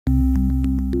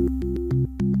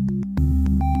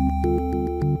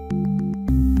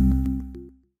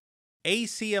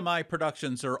ACMi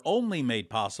productions are only made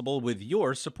possible with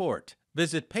your support.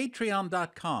 Visit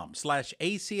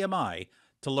patreon.com/ACMi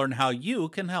to learn how you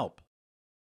can help.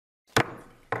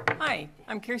 Hi,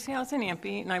 I'm Kirsty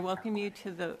Housen-Ampe, and I welcome you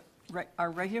to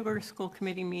our regular school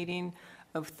committee meeting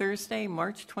of Thursday,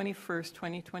 March 21st,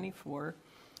 2024.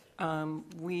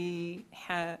 We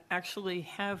actually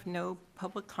have no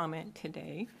public comment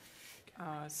today,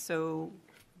 so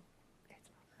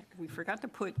we forgot to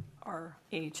put our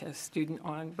AHS student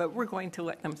on, but we're going to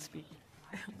let them speak.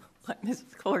 Let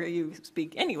Mrs. Gloria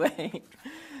speak anyway.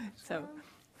 So,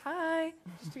 hi,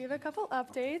 just to give a couple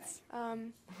updates.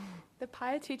 The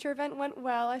PIA teacher event went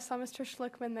well. I saw Mr.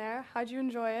 Schlickman there. How'd you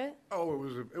enjoy it? Oh, it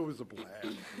was a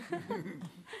blast.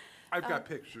 I've got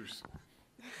pictures.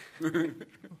 The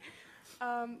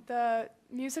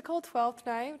musical 12th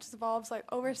Night, which involves like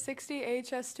over 60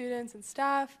 AHS students and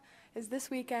staff, is this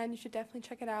weekend. You should definitely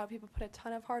check it out. People put a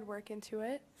ton of hard work into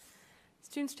it.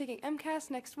 Students are taking MCAS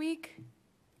next week.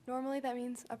 Normally that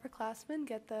means upperclassmen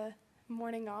get the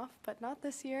morning off, but not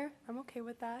this year. I'm okay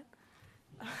with that.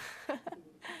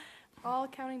 All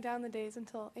counting down the days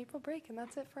until April break, and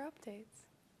that's it for updates.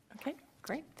 Okay,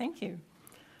 great, thank you.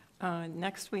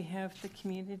 Next we have the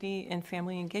Community and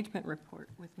Family Engagement Report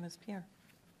with Ms. Pierre.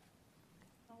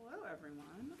 Hello,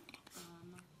 everyone.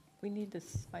 We need to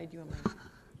slide you a mic.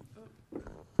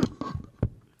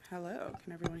 Hello,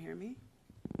 can everyone hear me?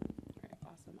 All right,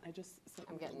 awesome. I'm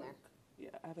getting there.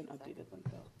 Yeah, I have an updated link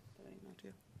though that I emailed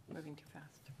you. Moving too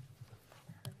fast.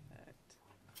 Perfect.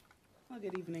 Well,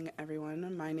 good evening,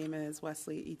 everyone. My name is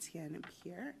Wesley Etienne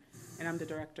Pierre, and I'm the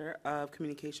Director of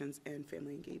Communications and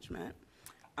Family Engagement.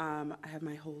 I have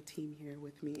my whole team here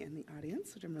with me in the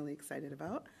audience, which I'm really excited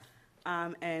about.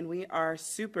 And we are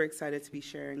super excited to be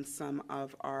sharing some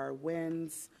of our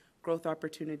wins, growth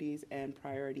opportunities, and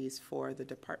priorities for the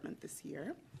department this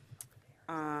year.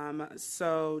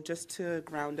 So just to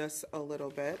ground us a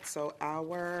little bit, so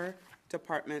our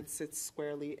department sits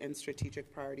squarely in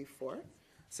strategic priority 4,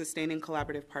 sustaining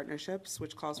collaborative partnerships,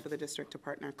 which calls for the district to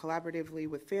partner collaboratively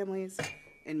with families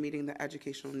in meeting the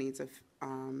educational needs of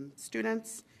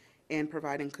students and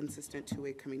providing consistent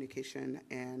two-way communication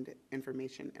and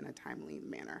information in a timely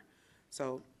manner.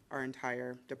 So our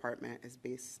entire department is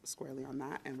based squarely on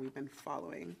that, and we've been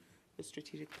following the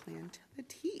strategic plan to the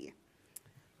T.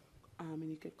 And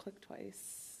you could click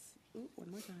twice. Ooh, one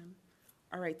more time.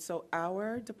 All right, so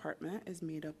our department is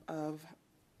made up of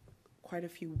quite a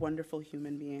few wonderful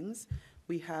human beings.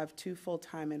 We have 2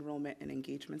 full-time enrollment and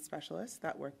engagement specialists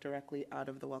that work directly out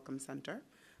of the Welcome Center,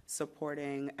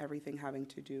 supporting everything having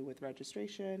to do with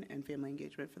registration and family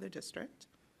engagement for the district,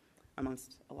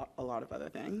 amongst a lot of other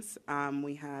things.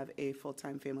 We have a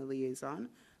full-time family liaison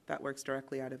that works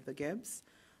directly out of the Gibbs.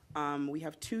 We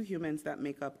have 2 humans that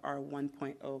make up our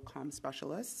 1.0 comm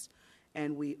specialists,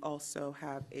 and we also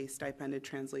have a stipended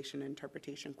translation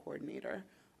interpretation coordinator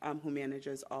who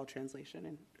manages all translation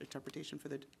and interpretation for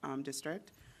the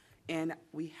district. And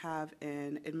we have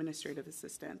an administrative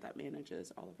assistant that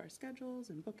manages all of our schedules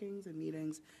and bookings and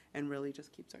meetings and really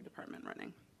just keeps our department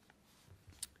running.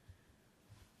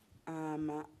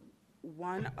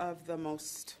 One of the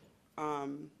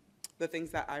the things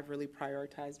that I've really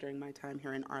prioritized during my time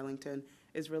here in Arlington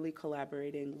is really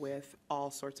collaborating with all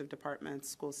sorts of departments,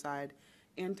 school side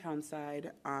and town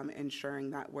side, ensuring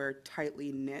that we're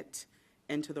tightly knit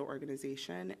into the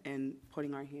organization and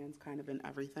putting our hands kind of in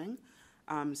everything.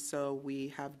 So we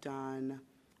have done,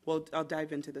 well, I'll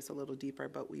dive into this a little deeper,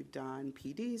 but we've done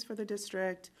PDs for the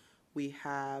district. We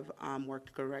have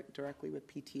worked directly with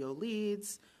PTO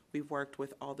leads. We've worked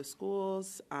with all the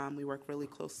schools. We work really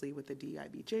closely with the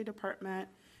DIBJ department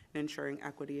and ensuring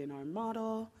equity in our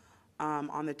model.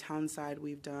 On the town side,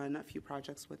 we've done a few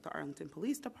projects with the Arlington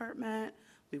Police Department.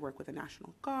 We work with the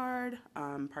National Guard,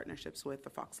 partnerships with the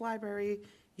Fox Library,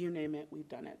 you name it, we've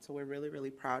done it. So we're really, really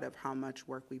proud of how much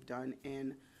work we've done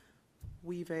in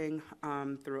weaving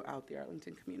throughout the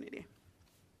Arlington community.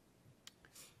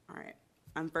 All right,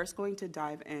 I'm first going to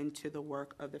dive into the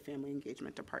work of the Family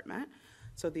Engagement Department.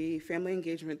 So the Family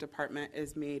Engagement Department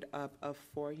is made up of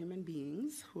 4 human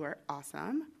beings who are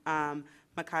awesome.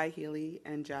 Makai Healy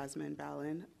and Jasmine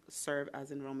Ballin serve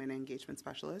as enrollment and engagement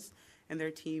specialists, and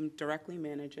their team directly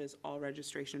manages all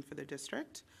registration for the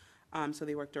district. So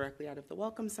they work directly out of the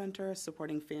Welcome Center,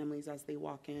 supporting families as they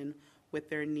walk in with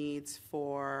their needs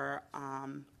for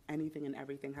anything and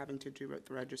everything having to do with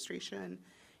the registration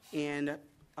and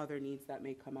other needs that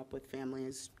may come up with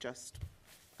families just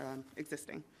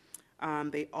existing.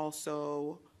 They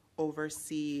also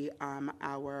oversee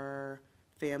our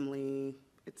family,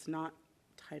 it's not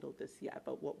titled this yet,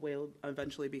 but what will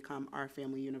eventually become our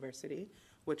Family University,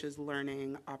 which is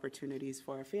learning opportunities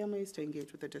for our families to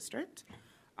engage with the district.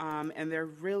 And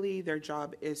their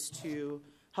job is to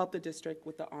help the district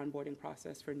with the onboarding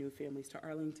process for new families to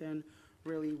Arlington,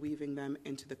 really weaving them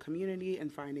into the community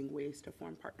and finding ways to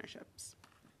form partnerships.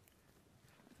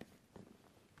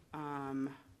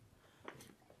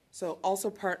 So also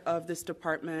part of this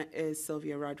department is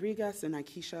Sylvia Rodriguez and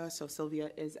Nikesha. So Sylvia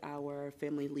is our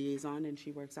family liaison, and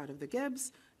she works out of the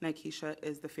Gibbs. Nikesha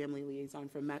is the family liaison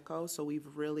for METCO. So we've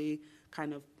really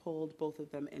kind of pulled both of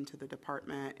them into the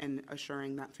department and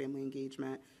assuring that family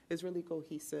engagement is really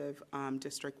cohesive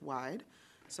district-wide.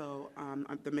 So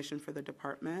the mission for the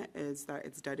department is that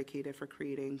it's dedicated for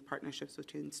creating partnerships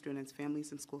between students,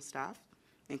 families, and school staff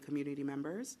and community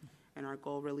members. And our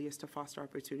goal really is to foster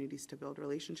opportunities to build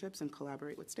relationships and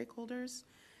collaborate with stakeholders.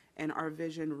 And our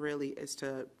vision really is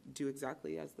to do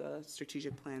exactly as the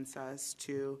strategic plan says,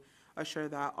 to assure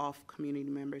that all community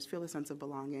members feel a sense of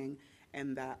belonging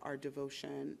and that our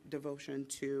devotion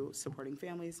to supporting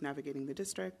families, navigating the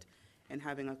district, and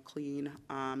having a clean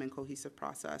and cohesive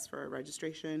process for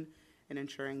registration and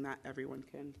ensuring that everyone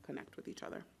can connect with each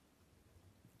other.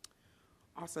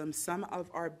 Awesome. Some of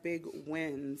our big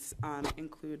wins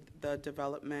include the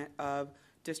development of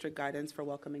district guidance for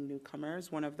welcoming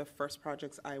newcomers. One of the first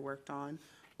projects I worked on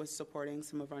was supporting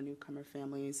some of our newcomer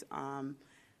families,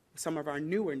 some of our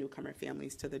newer newcomer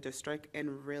families to the district,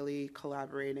 and really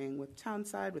collaborating with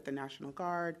Townside, with the National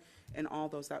Guard, and all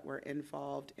those that were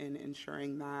involved in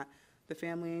ensuring that the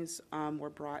families were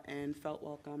brought in, felt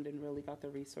welcomed, and really got the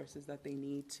resources that they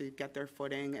need to get their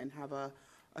footing and have a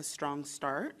strong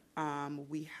start.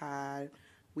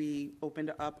 We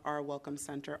opened up our Welcome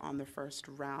Center on the first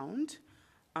round.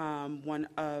 One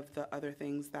of the other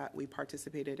things that we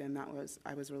participated in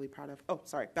I was really proud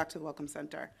of, back to the Welcome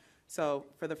Center. So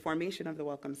for the formation of the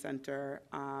Welcome Center,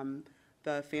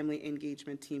 the family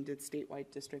engagement team did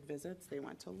statewide district visits. They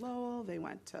went to Lowell, they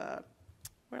went to,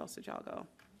 where else did y'all go?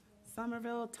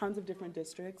 Somerville, tons of different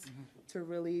districts to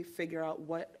really figure out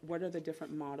what are the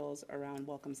different models around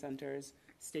welcome centers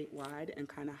statewide, and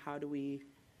kind of how do we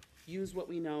use what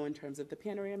we know in terms of the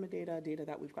panorama data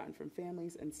that we've gotten from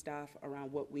families and staff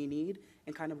around what we need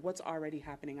and kind of what's already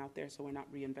happening out there, so we're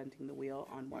not reinventing the wheel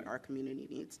on what our community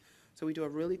needs. So we do a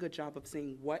really good job of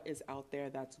seeing what is out there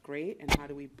that's great and how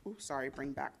do we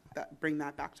bring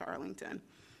that back to Arlington.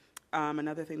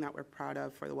 Another thing that we're proud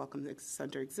of for the Welcome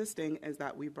Center existing is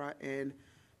that we brought in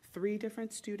 3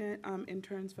 different student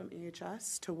interns from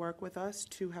AHS to work with us.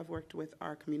 2 have worked with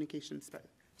our communication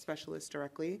specialists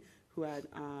directly, who had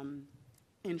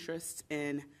interests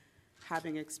in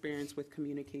having experience with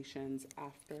communications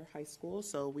after high school.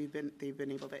 So they've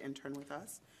been able to intern with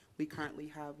us. We currently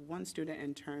have 1 student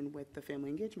intern with the Family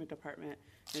Engagement Department,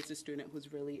 and it's a student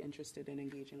who's really interested in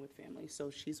engaging with families. So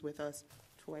she's with us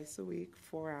twice a week,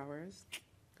 4 hours.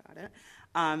 Got it.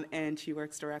 And she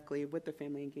works directly with the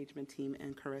Family Engagement team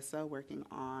and Carissa, working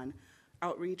on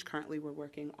outreach. Currently, we're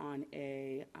working on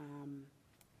a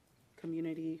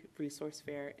community resource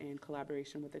fair in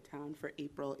collaboration with the town for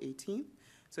April 18th.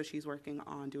 So she's working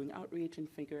on doing outreach and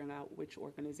figuring out which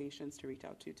organizations to reach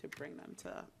out to bring them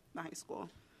to the high school.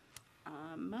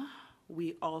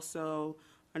 We also,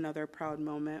 another proud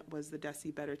moment was the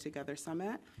DESE Better Together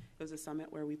Summit. It was a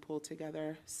summit where we pulled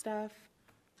together staff,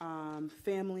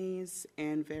 families,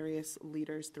 and various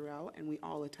leaders throughout, and we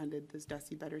all attended this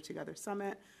DESE Better Together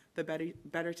Summit. The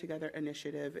Better Together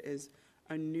initiative is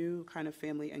a new kind of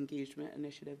family engagement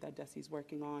initiative that DESE's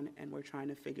working on, and we're trying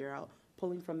to figure out,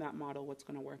 pulling from that model, what's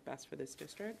going to work best for this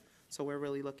district. So we're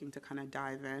really looking to kind of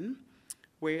dive in.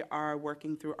 We are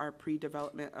working through our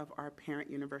pre-development of our parent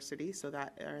university, so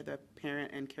that are the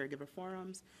parent and caregiver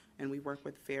forums, and we work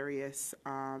with various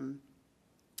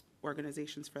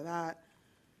organizations for that.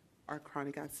 Our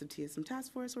chronic absenteeism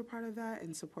task force, we're part of that,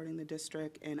 and supporting the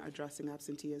district in addressing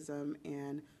absenteeism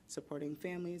and supporting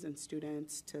families and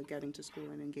students to getting to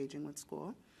school and engaging with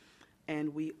school.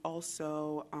 And we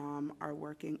also are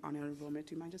working on enrollment.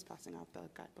 Do you mind just passing out the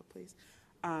guidebook, please?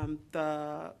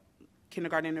 The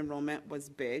kindergarten enrollment was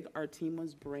big. Our team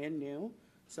was brand new,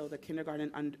 so the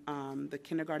kindergarten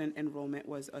enrollment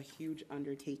was a huge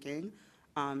undertaking,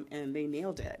 and they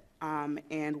nailed it.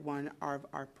 And one of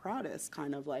our proudest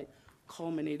kind of like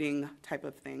culminating type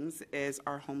of things is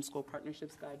our homeschool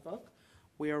partnerships guidebook.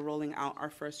 We are rolling out our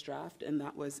first draft, and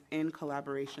that was in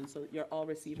collaboration. So you're all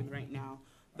receiving right now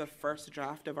the first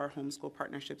draft of our homeschool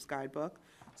partnerships guidebook.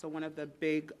 So one of the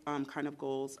big kind of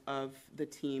goals of the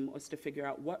team was to figure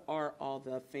out what are all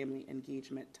the family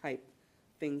engagement type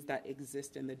things that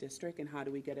exist in the district, and how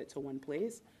do we get it to one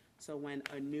place So when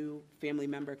a new family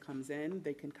member comes in,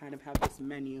 they can kind of have this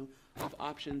menu of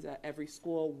options at every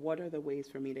school. What are the ways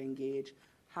for me to engage?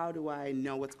 How do I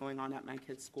know what's going on at my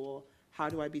kid's school? How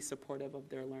do I be supportive of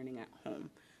their learning at home?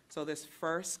 So this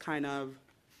first kind of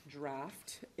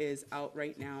draft is out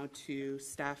right now to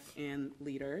staff and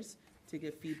leaders to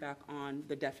give feedback on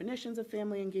the definitions of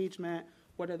family engagement.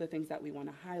 What are the things that we want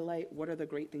to highlight? What are the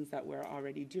great things that we're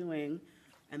already doing?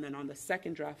 And then on the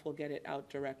second draft, we'll get it out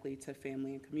directly to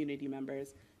family and community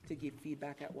members to give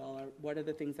feedback at, well, what are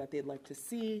the things that they'd like to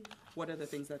see? What are the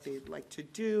things that they'd like to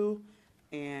do?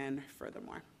 And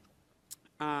furthermore.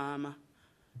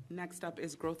 Next up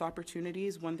is growth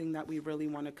opportunities. One thing that we really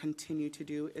want to continue to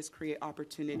do is create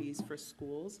opportunities for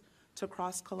schools to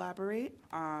cross-collaborate.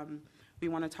 We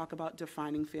want to talk about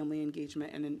defining family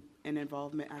engagement and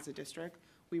involvement as a district.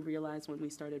 We realized when we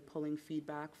started pulling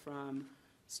feedback from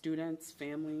students,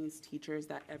 families, teachers,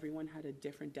 that everyone had a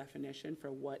different definition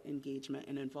for what engagement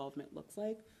and involvement looks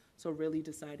like. So really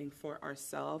deciding for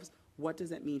ourselves, what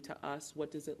does it mean to us? What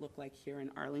does it look like here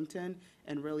in Arlington?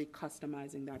 And really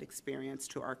customizing that experience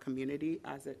to our community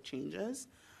as it changes.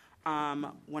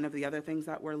 One of the other things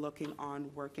that we're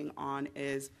working on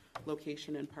is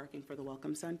location and parking for the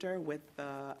Welcome Center. With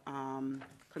the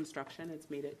construction, it's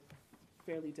made it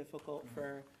fairly difficult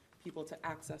for people to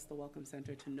access the Welcome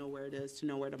Center, to know where it is, to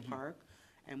know where to park.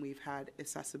 And we've had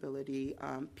accessibility,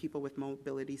 people with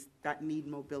mobilities that need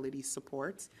mobility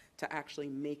supports to actually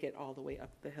make it all the way up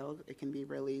the hill. It can be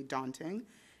really daunting.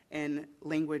 And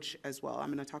language as well. I'm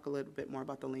going to talk a little bit more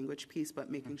about the language piece, but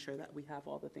making sure that we have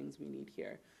all the things we need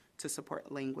here to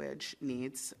support language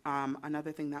needs.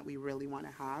 Another thing that we really want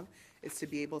to have is to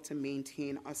be able to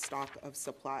maintain a stock of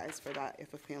supplies for that.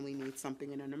 If a family needs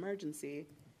something in an emergency,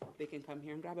 they can come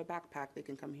here and grab a backpack. They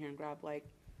can come here and grab like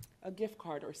a gift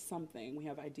card or something. We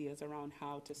have ideas around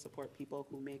how to support people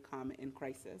who may come in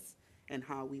crisis and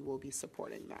how we will be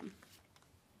supporting them.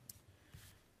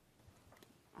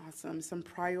 Awesome. Some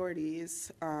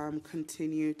priorities.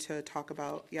 Continue to talk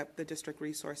about, the district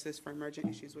resources for emergent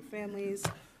issues with families.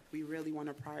 We really want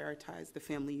to prioritize the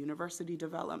family university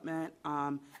development.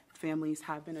 Families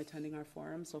have been attending our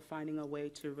forum, so finding a way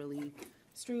to really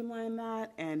streamline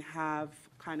that and have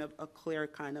kind of a clear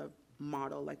kind of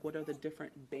model, like what are the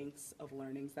different banks of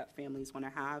learnings that families want to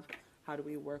have? How do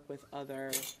we work with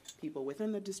other people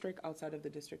within the district, outside of the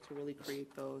district, to really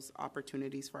create those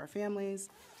opportunities for our families?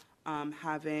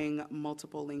 Having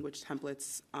multiple language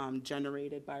templates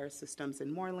generated by our systems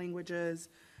in more languages,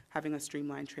 having a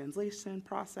streamlined translation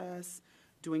process,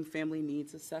 doing family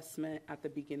needs assessment at the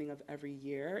beginning of every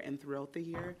year and throughout the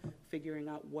year, figuring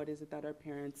out what is it that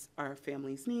our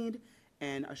families need,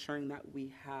 and assuring that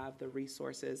we have the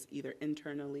resources either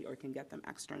internally or can get them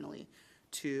externally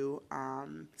to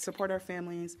support our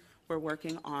families. We're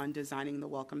working on designing the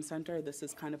Welcome Center. This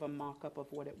is kind of a mock-up of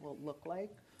what it will look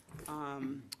like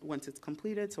once it's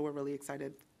completed, so we're really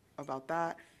excited about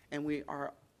that. And we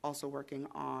are also working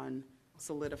on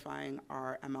solidifying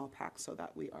our ML pack so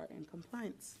that we are in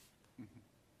compliance.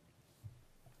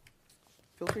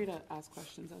 Feel free to ask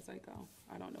questions as I go.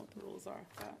 I don't know what the rules are,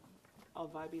 but I'll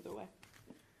vibe either way.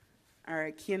 All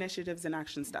right, key initiatives and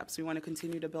action steps. We want to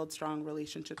continue to build strong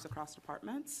relationships across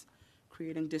departments,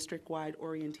 creating district-wide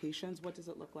orientations. What does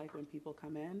it look like when people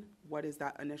come in? What is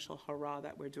that initial hurrah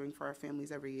that we're doing for our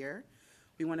families every year?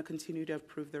 We want to continue to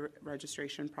improve the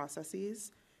registration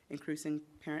processes, increasing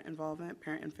parent involvement,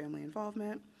 parent and family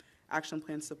involvement, action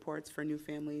plan supports for new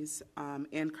families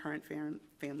and current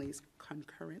families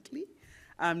concurrently,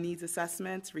 needs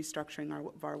assessments, restructuring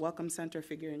our Welcome Center,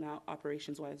 figuring out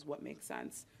operations-wise what makes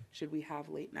sense. Should we have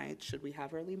late nights? Should we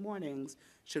have early mornings?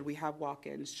 Should we have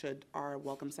walk-ins? Should our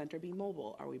Welcome Center be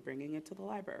mobile? Are we bringing it to the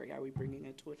library? Are we bringing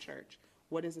it to a church?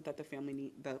 What is it that the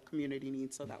community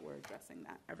needs so that we're addressing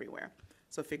that everywhere?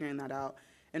 So figuring that out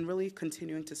and really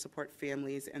continuing to support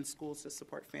families and schools to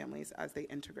support families as they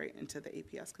integrate into the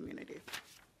APS community.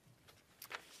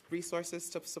 Resources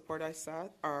to support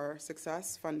our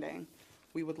success, funding.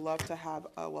 We would love to have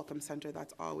a Welcome Center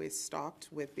that's always stocked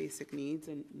with basic needs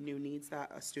and new needs that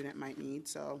a student might need.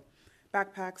 So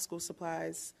backpacks, school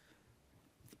supplies,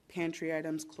 pantry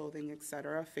items, clothing,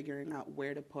 etc., figuring out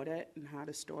where to put it and how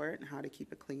to store it and how to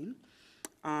keep it clean.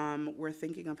 We're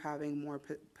thinking of having more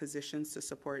positions to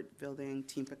support building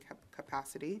team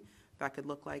capacity. That could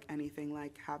look like anything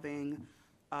like having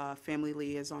a family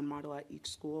liaison model at each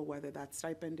school, whether that's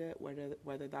stipended,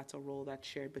 whether that's a role that's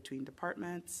shared between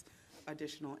departments,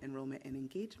 additional enrollment and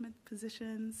engagement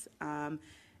positions,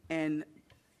 and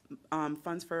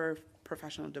funds for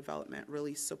professional development,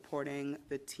 really supporting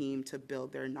the team to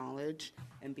build their knowledge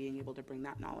and being able to bring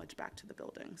that knowledge back to the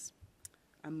buildings.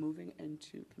 I'm moving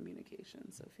into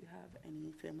communication. So if you have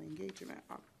any family engagement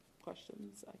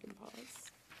questions, I can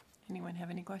pause. Anyone have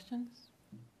any questions?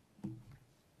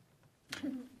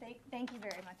 Thank you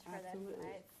very much for Absolutely.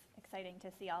 this. It's exciting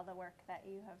to see all the work that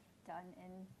you have done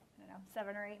in, I don't know,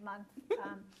 7 or 8 months.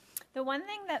 The one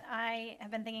thing that I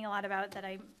have been thinking a lot about that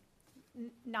I'm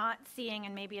not seeing,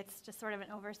 and maybe it's just sort of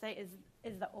an oversight,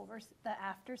 is the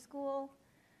after school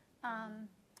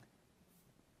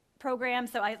program.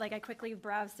 So I quickly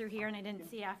browsed through here and I didn't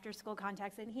see after school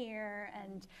contacts in here,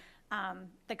 and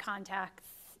the contacts,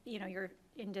 your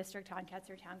in-district contacts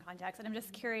or town contacts. And I'm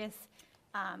just curious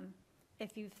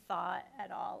if you've thought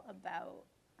at all about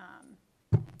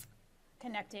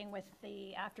connecting with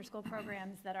the after-school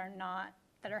programs that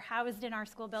are housed in our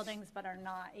school buildings but are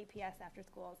not APS after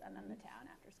schools, and then the town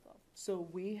after schools. So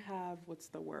we have,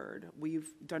 we've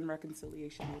done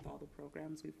reconciliation with all the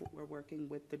programs. We're working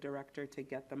with the director to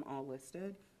get them all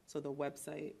listed. So the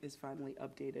website is finally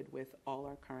updated with all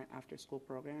our current after-school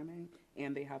programming,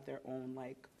 and they have their own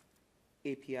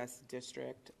APS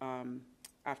district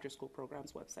after-school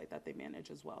programs website that they manage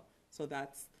as well. So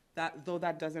that, though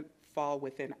that doesn't fall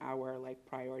within our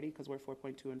priority, because we're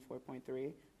 4.2 and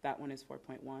 4.3, that one is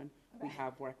 4.1. Okay. We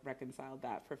have reconciled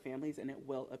that for families, and it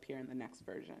will appear in the next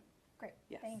version. Great,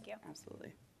 Yes, thank you.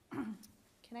 Absolutely. Can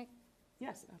I?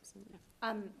 Yes, absolutely.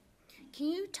 Can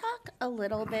you talk a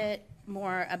little bit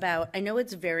more about, I know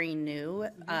it's very new,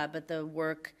 but the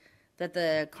work that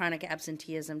the Chronic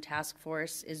Absenteeism Task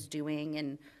Force is doing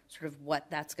and sort of what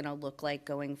that's going to look like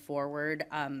going forward.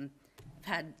 I've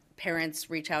had parents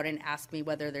reach out and ask me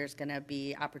whether there's going to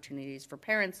be opportunities for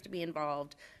parents to be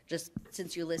involved. Just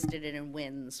since you listed it in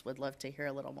WINS, would love to hear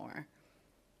a little more.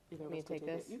 Either of Me us to could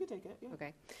take this? You could take it, yeah.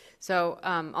 Okay. So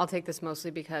I'll take this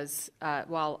mostly because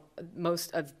while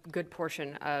a good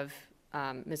portion of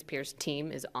Ms. Pierce's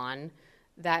team is on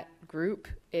that group,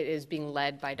 it is being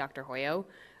led by Dr. Hoyo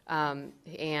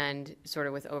and sort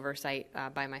of with oversight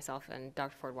by myself and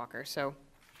Dr. Ford Walker. So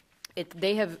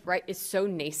it's so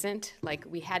nascent.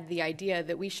 We had the idea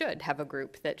that we should have a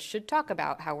group that should talk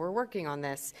about how we're working on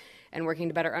this and working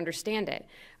to better understand it.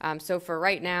 So for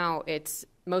right now, it's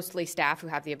mostly staff who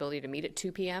have the ability to meet at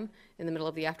 2 p.m. in the middle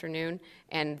of the afternoon.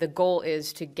 And the goal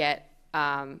is to get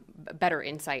better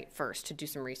insight first, to do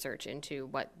some research into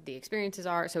what the experiences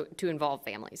are, so to involve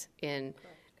families in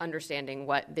understanding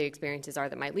what the experiences are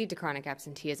that might lead to chronic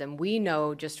absenteeism. We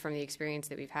know just from the experience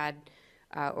that we've had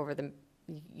over the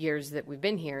years that we've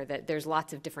been here that there's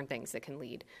lots of different things that can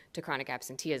lead to chronic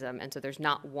absenteeism, and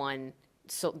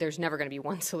so there's never going to be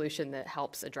one solution that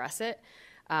helps address it.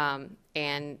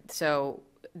 And so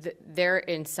they're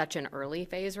in such an early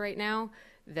phase right now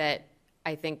that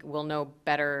I think we'll know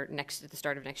better at the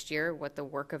start of next year what the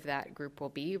work of that group will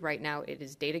be. Right now, it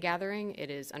is data gathering, it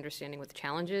is understanding what the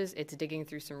challenge is, it's digging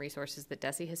through some resources that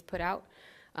DESE has put out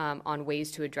on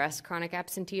ways to address chronic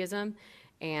absenteeism,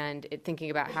 and thinking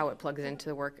about how it plugs into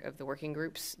the work of the working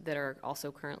groups that are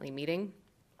also currently meeting,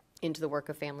 into the work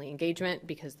of family engagement,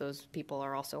 because those people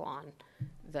are also on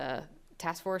the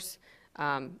task force.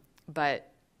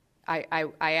 But I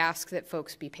ask that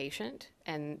folks be patient,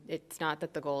 and it's not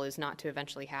that the goal is not to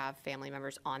eventually have family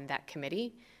members on that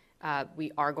committee.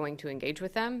 We are going to engage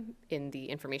with them in the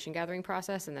information gathering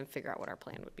process and then figure out what our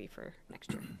plan would be for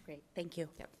next year. Great, thank you.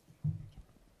 Yep.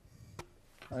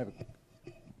 I have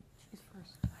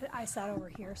I sat over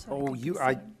here, so. Oh,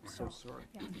 I so sorry.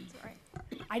 Yeah, it's all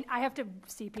right. I have to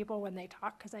see people when they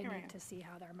talk because I need to see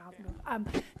how their mouth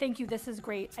moves. Thank you. This is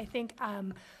great. I think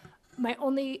my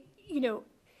only,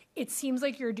 it seems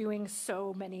like you're doing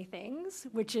so many things,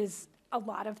 which is a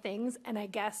lot of things. And I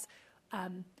guess,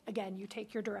 again, you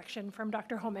take your direction from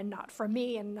Dr. Holman, not from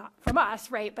me and not from us,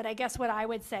 right? But I guess what I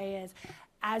would say is,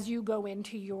 as you go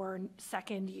into your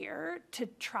second year, to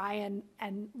try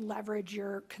and leverage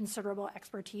your considerable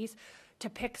expertise to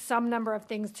pick some number of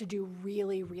things to do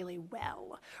really, really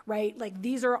well, right?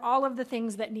 These are all of the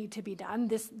things that need to be done.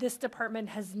 This department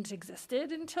hasn't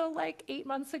existed until 8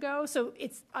 months ago, so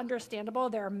it's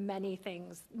understandable. There are many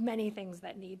things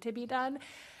that need to be done.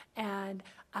 And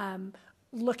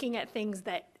looking at things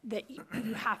that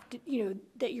you have to,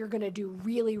 that you're going to do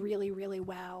really, really, really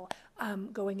well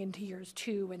going into years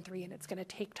 2 and 3, and it's going to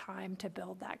take time to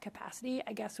build that capacity,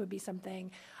 I guess would be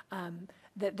something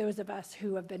that those of us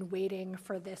who have been waiting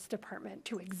for this department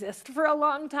to exist for a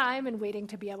long time and waiting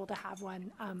to be able to have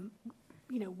one,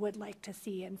 would like to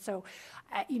see. And so,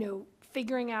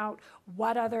 figuring out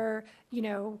what other,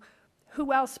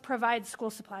 who else provides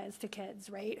school supplies to kids,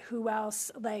 right? Who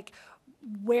else,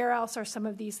 where else are some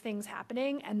of these things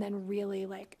happening? And then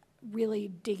really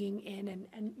digging in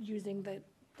and using the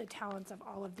the talents of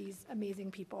all of these amazing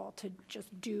people to just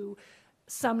do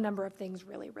some number of things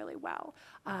really, really well.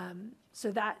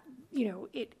 So that,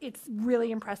 it's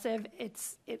really impressive.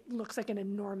 It looks like an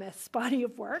enormous body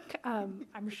of work.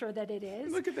 I'm sure that it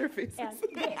is. Look at their faces.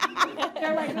 And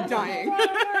they're like, Dying.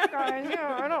 guys,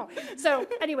 yeah, I know. So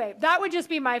anyway, that would just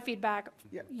be my feedback.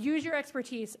 Yep. Use your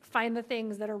expertise, find the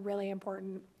things that are really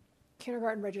important.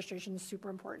 Kindergarten registration is super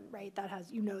important, right? That has,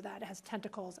 that it has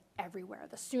tentacles everywhere.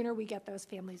 The sooner we get those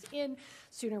families in,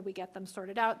 sooner we get them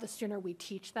sorted out, the sooner we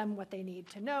teach them what they need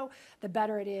to know, the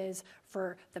better it is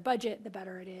for the budget, the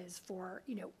better it is for,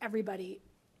 everybody,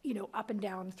 up and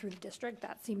down through the district.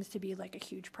 That seems to be like a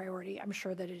huge priority. I'm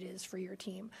sure that it is for your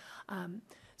team.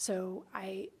 So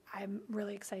I'm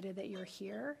really excited that you're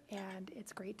here, and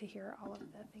it's great to hear all of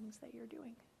the things that you're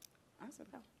doing. Awesome.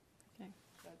 Okay.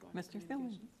 Mr.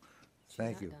 Thillman.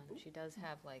 Thank you. Done. She does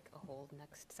have like a whole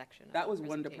next section. of That the was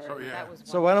one presentation. department. That was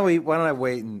So one why don't I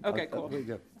wait and? Okay, cool.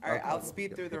 Yeah. All right, Okay. I'll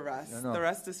speed through the rest. No. The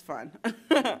rest is fun.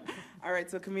 All right,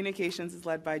 so communications is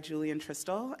led by Julie and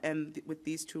Tristal, and with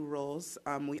these two roles,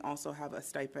 we also have a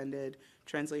stipended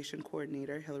translation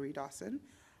coordinator, Hillary Dawson.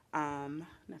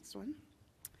 Next one.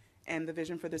 And the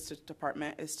vision for this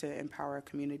department is to empower a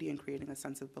community in creating a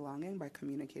sense of belonging by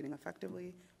communicating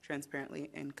effectively, transparently,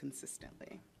 and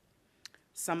consistently.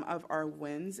 Some of our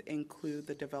wins include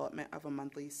the development of a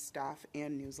monthly staff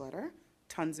and newsletter,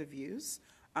 tons of views.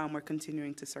 We're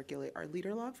continuing to circulate our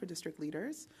leader log for district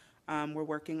leaders.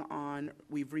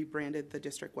 We've rebranded the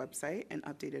district website and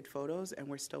updated photos, and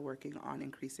we're still working on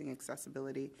increasing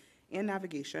accessibility and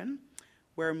navigation.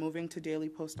 We're moving to daily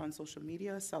post on social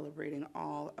media, celebrating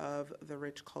all of the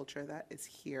rich culture that is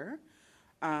here.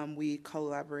 We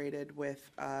collaborated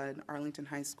with an Arlington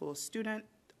High School student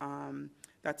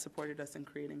that supported us in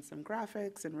creating some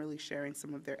graphics and really sharing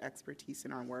some of their expertise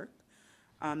in our work.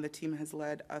 The team has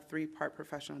led a 3-part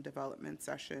professional development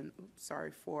session,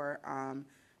 for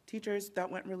teachers. That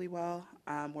went really well.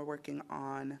 We're working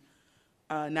on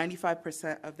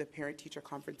 95% of the parent-teacher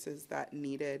conferences that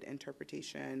needed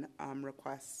interpretation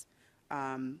requests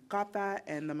got that,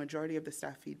 and the majority of the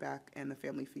staff feedback and the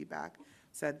family feedback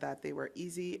said that they were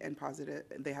easy and positive.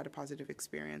 They had a positive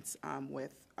experience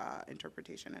with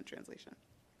interpretation and translation.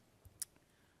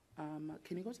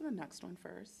 Can you go to the next one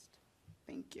first?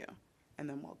 Thank you. And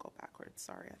then we'll go backwards.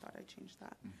 Sorry, I thought I changed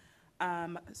that.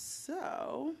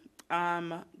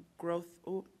 Growth,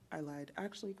 I lied.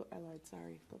 Actually, I lied,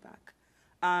 sorry, go back.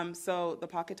 So the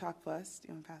Pocket Talk Plus, do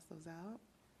you want to pass those out?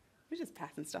 We're just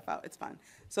passing stuff out, it's fun.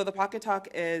 So the Pocket Talk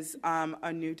is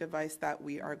a new device that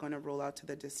we are going to roll out to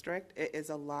the district. It is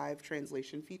a live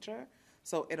translation feature,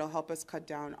 so it'll help us cut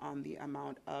down on the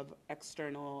amount of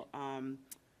external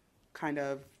kind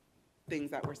of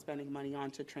things that we're spending money on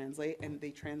to translate, and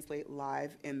they translate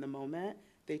live in the moment.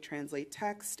 They translate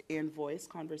text and voice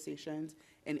conversations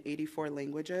in 84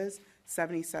 languages.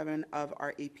 77 of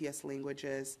our APS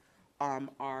languages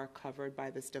are covered by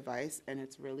this device, and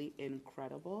it's really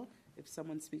incredible. If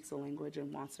someone speaks a language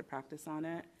and wants to practice on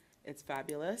it, it's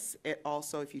fabulous. It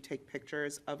also, if you take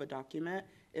pictures of a document,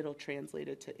 it'll translate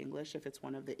it to English if it's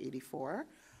one of the 84.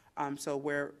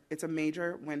 It's a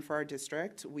major win for our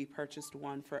district. We purchased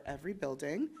one for every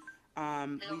building.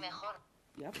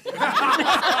 Yep.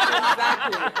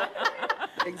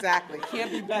 Exactly. Can't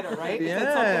be better, right?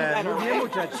 Yeah, Better, muy bien,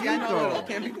 muchachito. Yeah, no,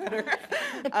 can't be better.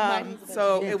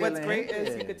 What's great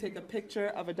is you could take a picture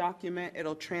of a document,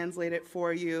 it'll translate it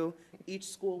for you. Each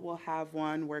school will have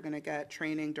one. We're going to get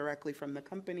training directly from the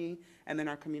company, and then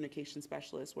our communication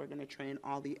specialists, we're going to train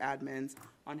all the admins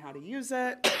on how to use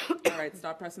it. All right,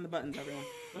 stop pressing the buttons, everyone.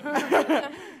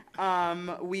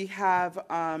 We have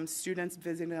students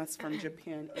visiting us from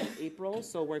Japan in April,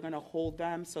 so we're going to hold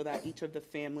them so that each of the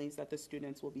families that the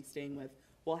students will be staying with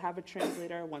will have a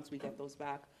translator. Once we get those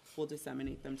back, we'll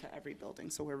disseminate them to every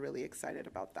building, so we're really excited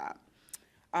about that.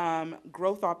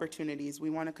 Growth opportunities. We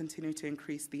want to continue to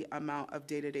increase the amount of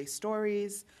day-to-day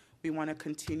stories. We want to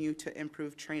continue to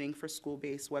improve training for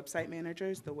school-based website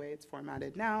managers. The way it's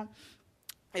formatted now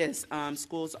is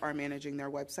schools are managing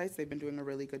their websites. They've been doing a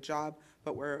really good job,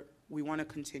 but we want to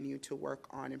continue to work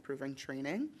on improving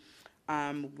training.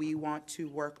 We want to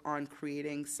work on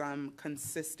creating some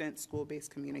consistent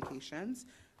school-based communications.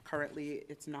 Currently,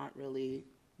 it's not really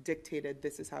dictated,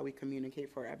 this is how we communicate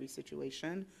for every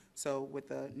situation. So with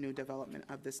the new development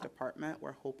of this department,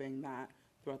 we're hoping that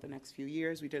throughout the next few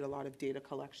years, we did a lot of data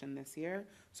collection this year,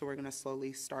 so we're going to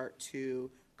slowly start to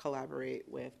collaborate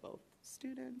with both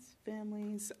students,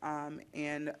 families,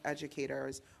 and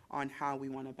educators on how we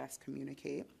want to best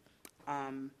communicate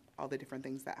all the different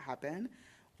things that happen.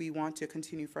 We want to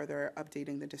continue further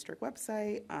updating the district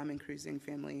website, increasing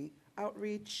family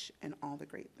outreach, and all the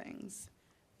great things.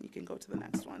 You can go to the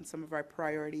next one. Some of our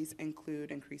priorities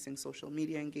include increasing social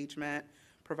media engagement,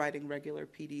 providing regular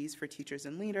PDs for teachers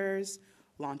and leaders,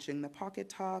 launching the Pocket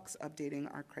Talks,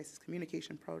 updating our crisis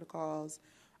communication protocols,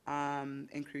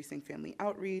 increasing family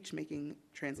outreach, making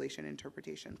translation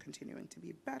interpretation continuing to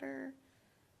be better.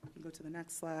 You can go to the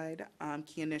next slide.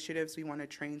 Key initiatives, we want to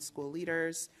train school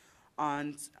leaders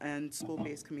on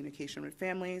school-based communication with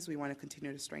families. We want to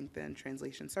continue to strengthen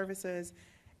translation services,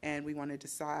 and we want to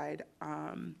decide,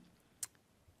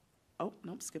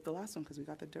 skip the last one because we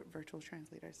got the virtual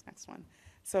translators. Next one.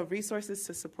 So resources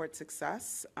to support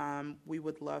success. We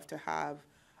would love to have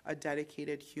a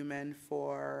dedicated human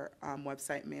for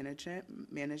website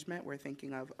management. We're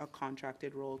thinking of a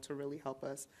contracted role to really help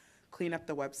us clean up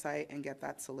the website and get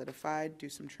that solidified, do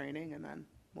some training, and then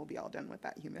we'll be all done with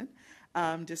that human.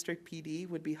 District PD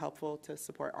would be helpful to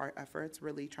support our efforts,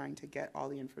 really trying to get all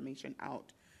the information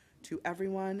out to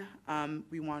everyone.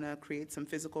 We want to create some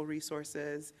physical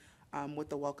resources. With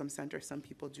the Welcome Center, some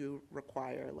people do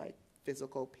require like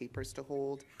physical papers to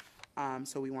hold.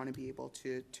 So we want to be able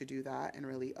to do that and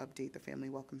really update the Family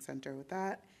Welcome Center with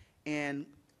that. And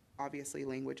obviously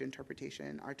language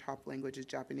interpretation. Our top language is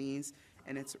Japanese,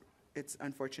 and it's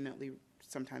unfortunately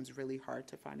sometimes really hard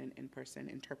to find an in-person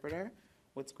interpreter.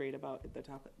 What's great about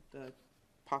the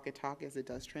Pocket Talk is it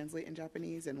does translate in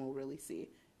Japanese, and we'll really see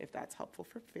if that's helpful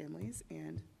for families.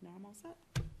 And now I'm all set.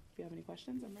 If you have any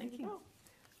questions, I'm ready to go.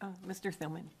 Mr.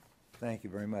 Thielman. Thank you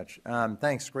very much.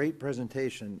 Thanks, great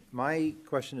presentation. My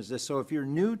question is this, so if you're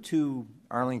new to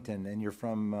Arlington and you're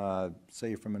from, say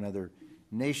you're from another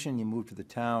nation, you move to the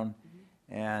town,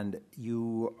 and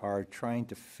you are trying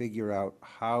to figure out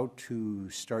how to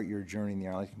start your journey in the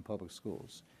Arlington Public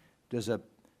Schools, does a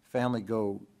family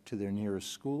go to their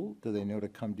nearest school? Do they know to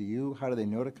come to you? How do they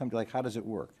know to come to, like, how does it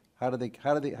work? How do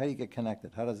you get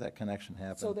connected? How does that connection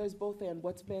happen? So there's both, and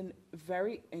what's been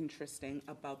very interesting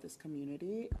about this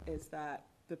community is that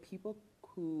the people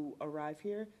who arrive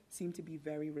here seem to be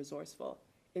very resourceful.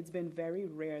 It's been very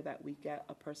rare that we get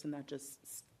a person that just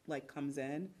like comes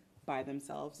in by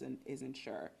themselves and isn't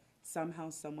sure. Somehow,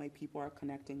 some way, people are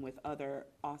connecting with other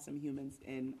awesome humans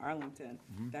in Arlington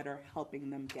that are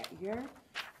helping them get here.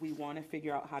 We want to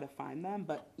figure out how to find them,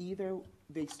 but either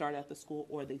they start at the school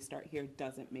or they start here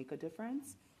doesn't make a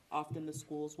difference. Often the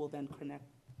schools will then connect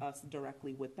us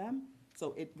directly with them.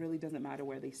 So it really doesn't matter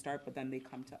where they start, but then they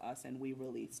come to us and we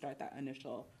really start that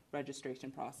initial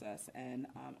registration process and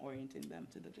orienting them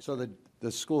to the district. So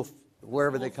the school,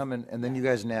 wherever they come in, and then you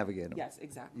guys navigate them? Yes,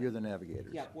 exactly. You're the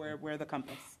navigators? Yeah, we're the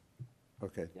compass.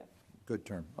 Okay, Yeah. good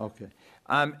term, okay.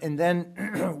 And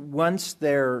then, once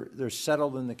they're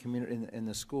settled in the community, in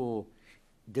the school,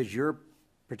 does your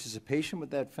participation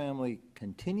with that family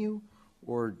continue,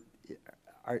 or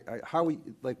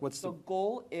what's The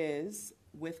goal is,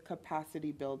 with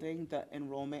capacity building, the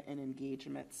enrollment and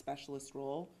engagement specialist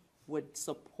role would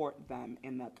support them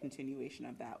in the continuation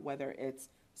of that, whether it's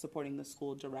supporting the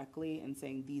school directly and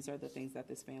saying, these are the things that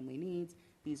this family needs,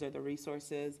 these are the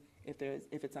resources. If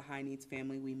it's a high needs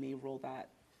family, we may roll that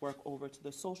work over to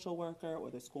the social worker or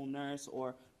the school nurse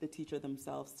or the teacher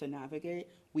themselves to navigate.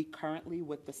 We currently,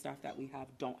 with the staff that we have,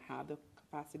 don't have the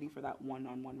capacity for that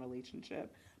one-on-one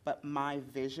relationship. But my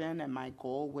vision and my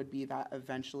goal would be that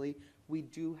eventually we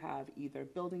do have either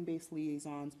building-based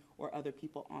liaisons or other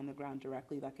people on the ground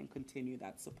directly that can continue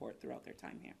that support throughout their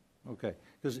time here. Okay,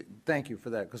 thank you for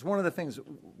that. Because one of the things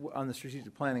on the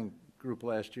strategic planning group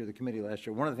last year, the committee last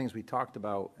year, one of the things we talked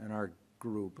about in our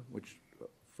group, which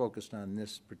focused on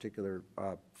this particular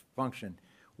function,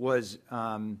 was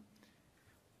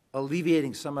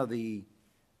alleviating some of the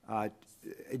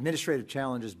administrative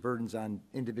challenges, burdens on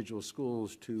individual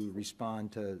schools to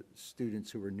respond to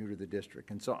students who are new to the district.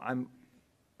 And so I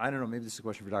don't know, maybe this is a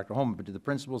question for Dr. Holman, but do the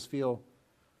principals feel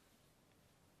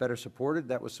better supported?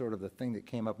 That was sort of the thing that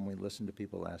came up when we listened to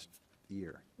people last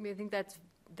year. I mean, I think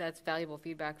that's valuable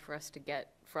feedback for us to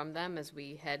get from them as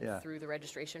we head through the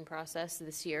registration process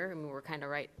this year. I mean, we're kind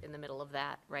of right in the middle of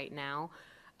that right now.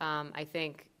 I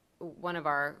think one of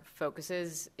our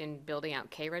focuses in building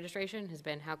out K registration has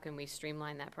been how can we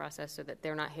streamline that process so that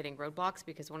they're not hitting roadblocks,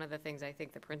 because one of the things I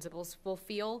think the principals will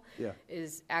feel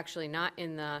is actually not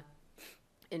in the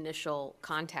initial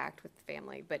contact with the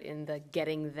family, but in the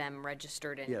getting them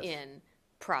registered and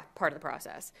part of the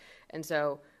process. And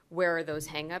so where those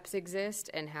hangups exist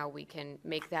and how we can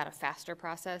make that a faster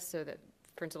process so that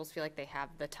principals feel like they have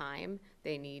the time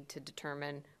they need to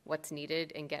determine what's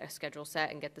needed and get a schedule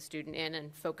set and get the student in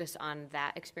and focus on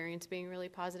that experience being really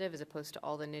positive, as opposed to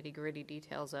all the nitty-gritty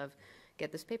details of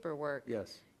get this paperwork,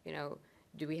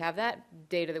 do we have that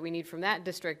data that we need from that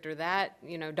district or that,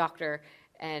 doctor,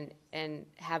 and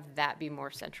have that be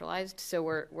more centralized. So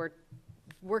we're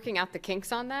working out the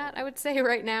kinks on that, I would say,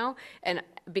 right now. And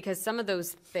because some of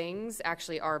those things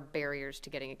actually are barriers to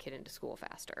getting a kid into school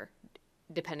faster,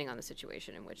 depending on the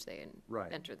situation in which they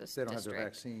enter this district. They don't have their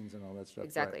vaccines and all that stuff.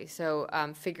 Exactly. Right. So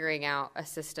figuring out a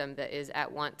system that is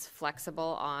at once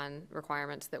flexible on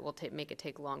requirements that will make it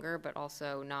take longer, but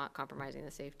also not compromising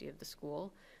the safety of the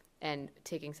school, and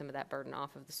taking some of that burden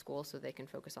off of the school so they can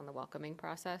focus on the welcoming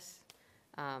process,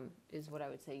 is what I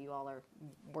would say you all are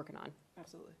working on.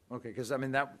 Absolutely. Okay, because I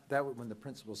mean, that when the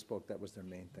principals spoke, that was their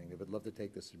main thing. They would love to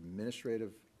take this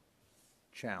administrative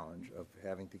challenge of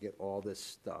having to get all this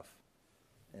stuff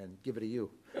and give it to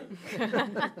you. Give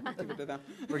it to them.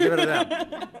 Or give it to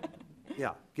them.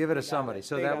 Yeah, give it to somebody. it.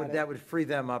 So They got it. that would free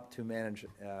them up to manage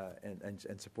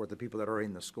and support the people that are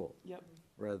in the school. Yep.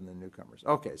 Rather than the newcomers.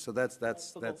 Okay, so that's the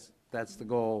goal. the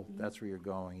goal. That's where you're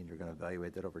going, and you're going to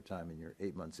evaluate that over time, and you're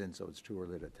 8 months in, so it's too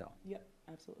early to tell. Yep,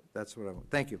 absolutely. That's what I want.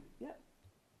 Thank you. Yep.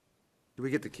 Do we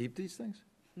get to keep these things?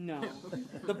 No.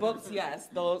 The books, yes.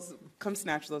 Those, come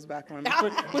snatch those back when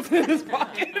what's in his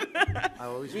pocket. I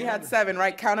always We had 7,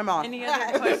 right? Count them off. Any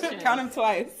other questions? Count them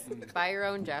twice. Buy your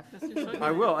own, Jeff. I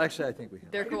will, actually, I think we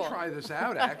have. They're I can cool. try this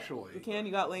out, actually. You can,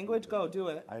 you got language? Go, do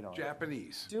it. I don't.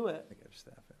 Japanese. Do it. I think I have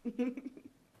staff it.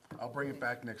 I'll bring it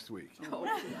back next week.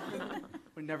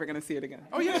 We're never going to see it again.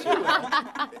 Oh, yes,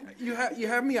 you will. You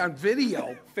have me on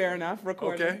video, Fair enough,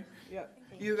 recorded. okay? Yep.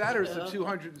 Either that or it's the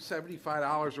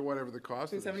 $275 or whatever the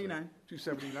cost is. $279.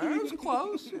 $279. That was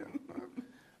close, yeah.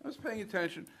 I was paying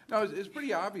attention. No, it's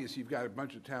pretty obvious you've got a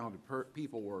bunch of talented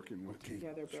people working with you. Yeah,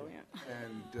 they're brilliant.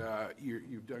 And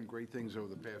you've done great things over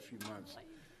the past few months.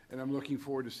 And I'm looking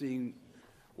forward to seeing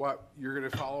what you're going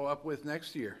to follow up with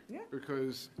next year. Yeah.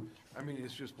 Because, I mean,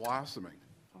 it's just blossoming.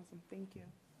 Awesome, thank you.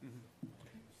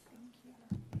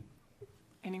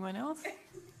 Anyone else?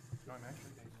 No, I'm actually-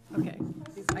 Okay.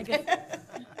 I guess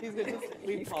He's going to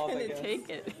leave he's pause, I going to guess. take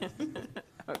it.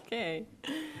 Okay.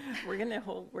 We're going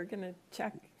to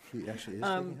check. He actually is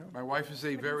taking home. My wife is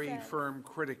a very firm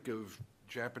critic of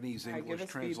Japanese give English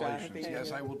us feedback, translations. thank Yes,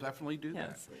 you. I will definitely do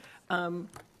that. Yes.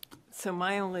 So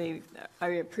I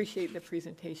appreciate the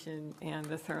presentation and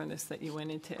the thoroughness that you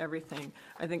went into everything.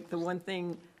 I think the one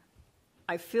thing,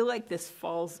 I feel like this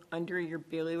falls under your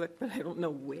bailiwick, but I don't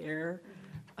know where.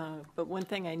 But one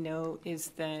thing I know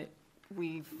is that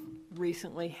we've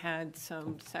recently had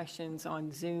some sessions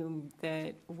on Zoom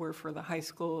that were for the high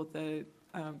school, the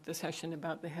session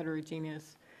about the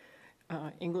heterogeneous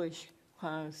English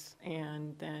class,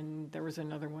 and then there was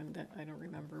another one that I don't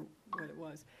remember what it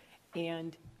was.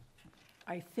 And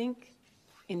I think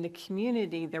in the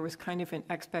community, there was kind of an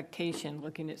expectation,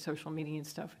 looking at social media and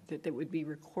stuff, that would be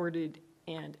recorded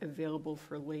and available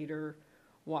for later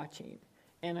watching.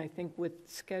 And I think with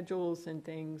schedules and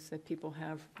things that people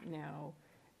have now,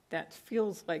 that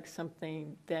feels like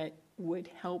something that would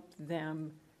help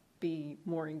them be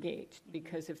more engaged,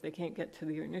 because if they can't get to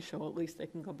the initial, at least they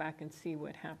can go back and see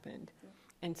what happened.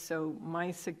 And so my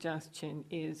suggestion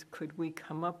is, could we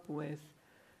come up with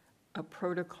a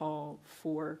protocol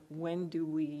for when do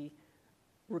we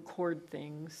record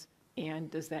things,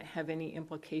 and does that have any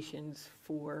implications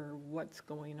for what's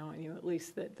going on? At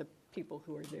least that the people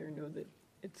who are there know that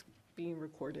it's being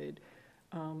recorded,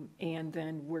 and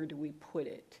then where do we put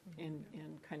it, and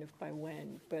kind of by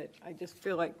when. But I just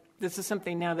feel like this is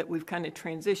something now that we've kind of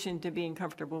transitioned to being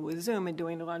comfortable with Zoom and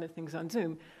doing a lot of things on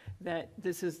Zoom, that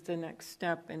this is the next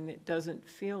step, and it doesn't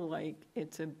feel like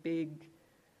it's a big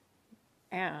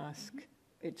ask.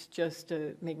 It's just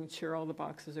making sure all the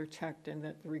boxes are checked and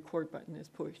that the record button is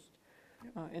pushed,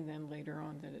 and then later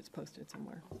on that it's posted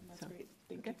somewhere. That's So, great.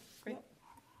 Thank okay, you. great.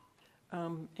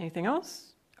 Anything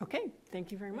else? Okay,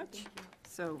 thank you very much.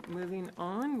 So moving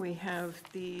on, we have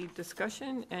the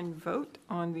discussion and vote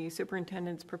on the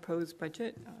superintendent's proposed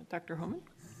budget. Dr. Holman?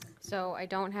 So I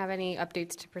don't have any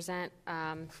updates to present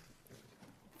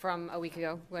from a week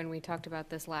ago when we talked about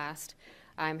this last.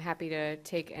 I'm happy to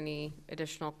take any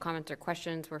additional comments or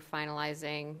questions. We're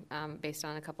finalizing, based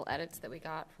on a couple edits that we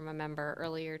got from a member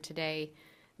earlier today,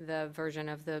 the version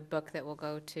of the book that will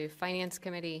go to Finance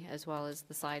Committee, as well as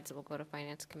the slides that will go to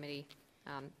Finance Committee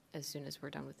as soon as we're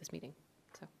done with this meeting.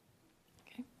 So,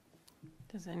 Okay.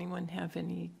 Does anyone have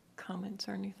any comments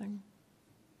or anything?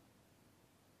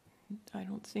 I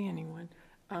don't see anyone.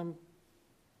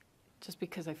 Just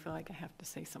because I feel like I have to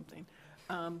say something.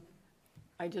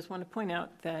 I just want to point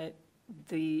out that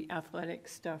the athletic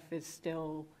stuff is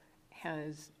still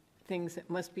has things that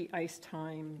must be ice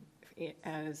time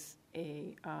as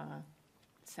a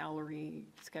salary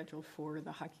schedule for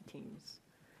the hockey teams.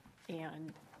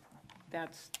 And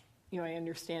that's, I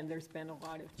understand there's been a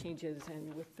lot of changes,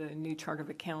 and with the new chart of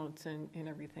accounts and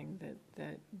everything,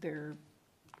 that there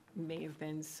may have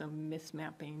been some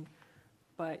mismapping,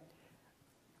 but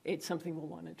it's something we'll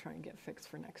want to try and get fixed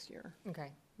for next year.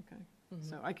 Okay. Okay,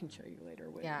 so I can show you later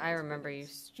what. Yeah, it I is, but remember you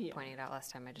it's- yeah. pointing it out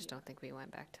last time. I just don't think we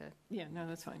went back to. Yeah, no,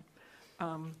 that's fine.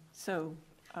 So,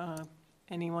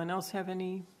 anyone else have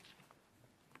any?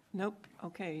 Nope,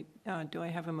 okay. Do I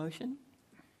have a motion?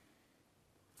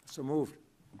 So moved.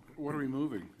 What are we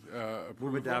moving? Move Approve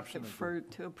of what? adoption.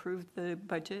 To approve the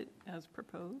budget as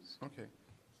proposed? Okay.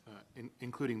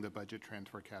 Including the budget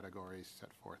transfer categories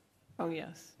set forth. Oh,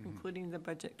 yes, including the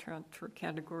budget transfer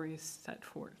categories set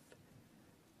forth.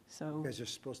 So, You guys are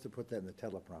supposed to put that in the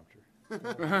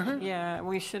teleprompter. yeah,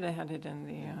 we should have had it in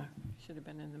the, should have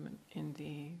been in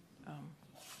the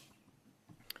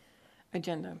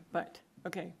agenda, but,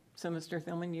 okay. So, Mr.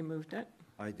 Thielman, you moved it,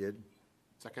 I did.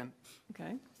 Second?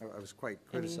 okay? I was quite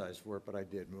criticized for it, but I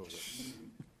did move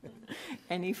it.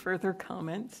 Any further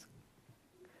comments?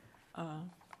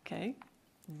 Okay,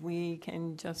 we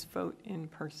can just vote in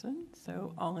person,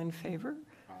 so all in favor?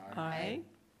 Aye.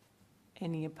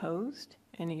 Any opposed?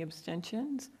 Any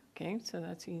abstentions? Okay, so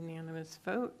that's a unanimous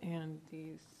vote, and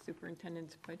the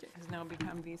superintendent's budget has now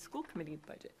become the school committee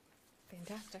budget.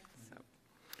 Fantastic. So,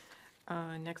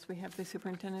 next we have the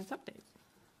superintendent's update.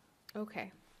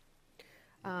 Okay.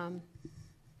 I'm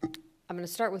going to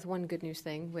start with one good news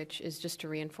thing, which is just to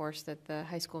reinforce that the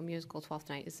High School Musical 12th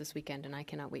night is this weekend, and I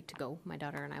cannot wait to go. My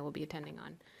daughter and I will be attending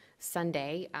on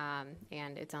Sunday,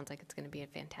 and it sounds like it's going to be a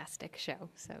fantastic show.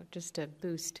 So just to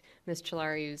boost Ms.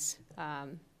 Chilariu's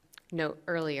note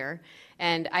earlier.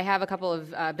 And I have a couple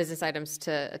of business items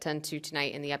to attend to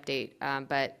tonight in the update,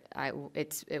 but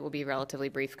it will be relatively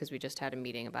brief because we just had a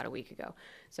meeting about a week ago.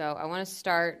 So I want to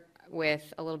start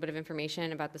with a little bit of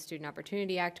information about the Student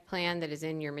Opportunity Act plan that is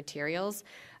in your materials.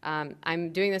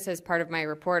 I'm doing this as part of my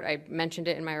report. I mentioned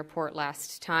it in my report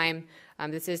last time.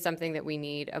 This is something that we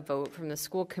need a vote from the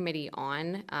school committee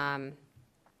on.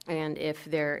 And if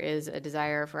there is a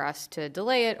desire for us to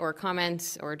delay it, or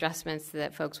comments or adjustments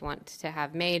that folks want to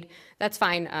have made, that's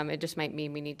fine. It just might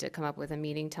mean we need to come up with a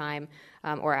meeting time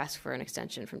or ask for an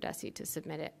extension from DESE to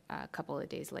submit it a couple of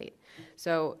days late.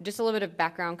 So just a little bit of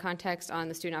background context on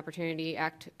the Student Opportunity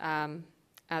Act.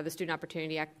 The Student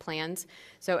Opportunity Act plans.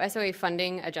 So SOA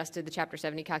funding adjusted the Chapter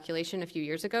 70 calculation a few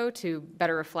years ago to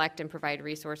better reflect and provide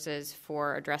resources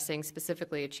for addressing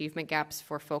specifically achievement gaps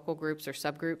for focal groups or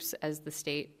subgroups, as the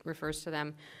state refers to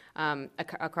them,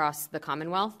 across the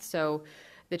Commonwealth. So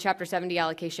the Chapter 70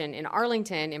 allocation in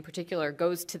Arlington in particular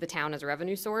goes to the town as a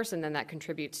revenue source, and then that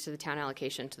contributes to the town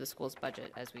allocation to the school's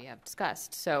budget, as we have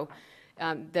discussed. So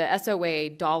the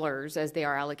SOA dollars, as they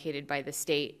are allocated by the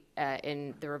state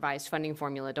in the revised funding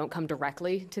formula, don't come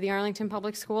directly to the Arlington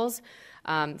Public Schools.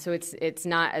 So it's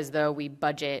not as though we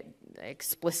budget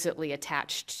explicitly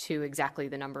attached to exactly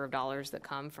the number of dollars that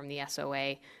come from the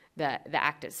SOA, the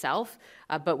act itself,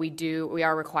 but we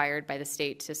are required by the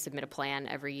state to submit a plan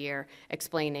every year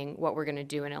explaining what we're going to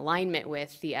do in alignment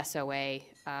with the SOA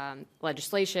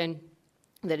legislation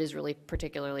that is really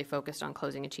particularly focused on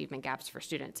closing achievement gaps for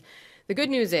students. The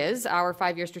good news is our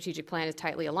 5-year strategic plan is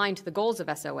tightly aligned to the goals of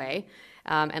SOA,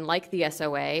 and like the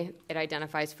SOA, it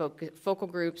identifies focal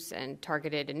groups and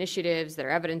targeted initiatives that are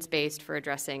evidence-based for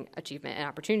addressing achievement and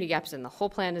opportunity gaps, and the whole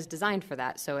plan is designed for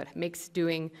that, so it makes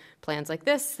doing plans like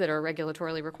this that are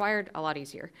regulatorily required a lot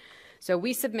easier. So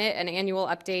we submit an annual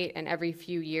update and every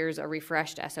few years a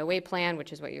refreshed SOA plan,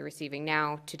 which is what you're receiving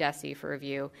now, to DESE for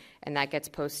review, and that gets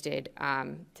posted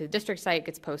to the district site,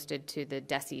 gets posted to the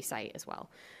DESE site as well.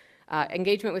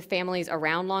 Engagement with families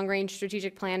around long-range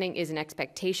strategic planning is an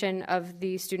expectation of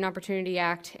the Student Opportunity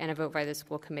Act, and a vote by the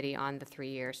school committee on the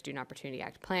 3-year Student Opportunity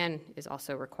Act plan is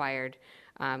also required.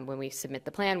 When we submit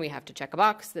the plan, we have to check a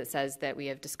box that says that we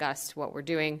have discussed what we're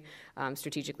doing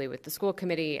strategically with the school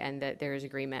committee, and that there is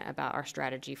agreement about our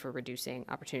strategy for reducing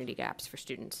opportunity gaps for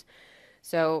students.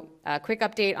 So a quick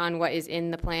update on what is in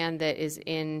the plan that is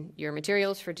in your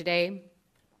materials for today.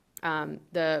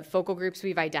 The focal groups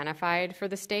we've identified for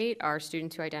the state are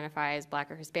students who identify as Black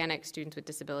or Hispanic, students with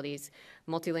disabilities,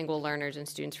 multilingual learners, and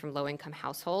students from low-income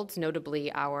households.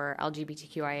 Notably, our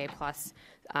LGBTQIA+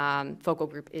 focal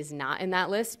group is not in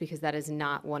that list because that is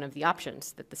not one of the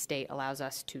options that the state allows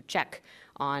us to check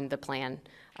on the plan.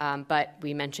 But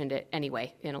we mentioned it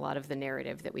anyway in a lot of the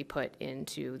narrative that we put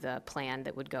into the plan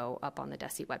that would go up on the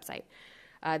DESE website.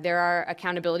 There are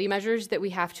accountability measures that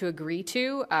we have to agree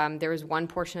to. There is one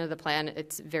portion of the plan,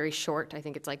 it's very short, I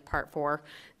think it's like part 4,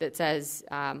 that says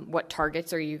what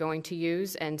targets are you going to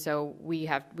use. And so we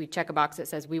check a box that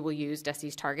says we will use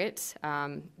DESI's targets.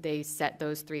 They set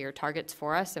those 3-year targets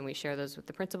for us, and we share those with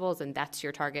the principals, and that's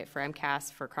your target for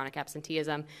MCAS, for chronic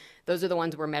absenteeism. Those are the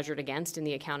ones we're measured against in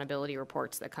the accountability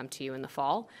reports that come to you in the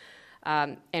fall.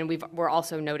 And we're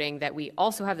also noting that we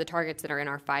also have the targets that are in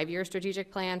our 5-year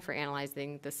strategic plan for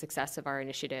analyzing the success of our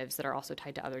initiatives that are also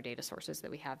tied to other data sources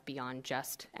that we have beyond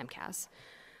just MCAS.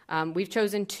 We've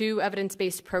chosen 2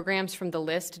 evidence-based programs from the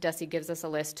list. DESI gives us a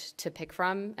list to pick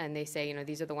from, and they say,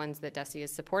 these are the ones that DESI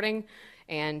is supporting,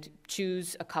 and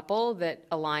choose a couple that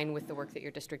align with the work that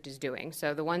your district is doing.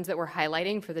 So the ones that we're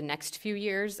highlighting for the next few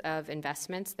years of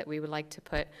investments that we would like to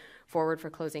put forward for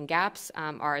closing gaps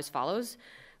are as follows.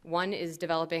 One is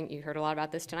developing, you heard a lot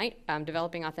about this tonight,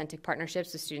 developing authentic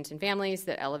partnerships with students and families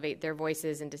that elevate their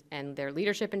voices and their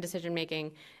leadership in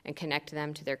decision-making and connect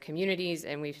them to their communities.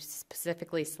 And we've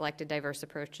specifically selected diverse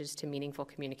approaches to meaningful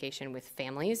communication with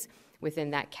families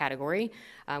within that category.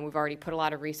 We've already put a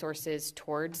lot of resources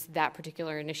towards that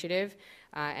particular initiative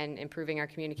and improving our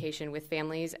communication with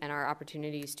families and our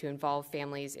opportunities to involve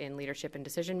families in leadership and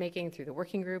decision-making through the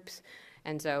working groups.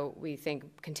 And so we think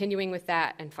continuing with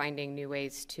that and finding new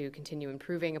ways to continue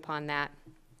improving upon that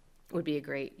would be a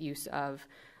great use of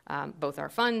both our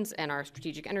funds and our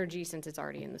strategic energy, since it's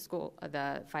already in the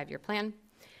 5-year plan.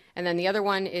 And then the other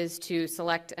one is to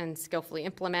select and skillfully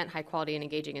implement high quality and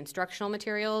engaging instructional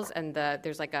materials. And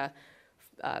there's like a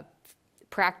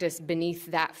practice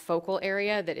beneath that focal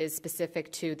area that is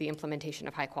specific to the implementation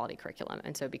of high quality curriculum.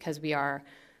 And so because we are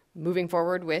moving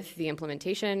forward with the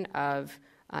implementation of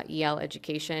EL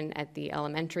education at the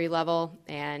elementary level,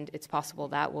 and it's possible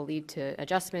that will lead to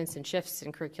adjustments and shifts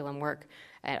in curriculum work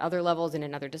at other levels and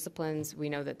in other disciplines. We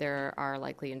know that there are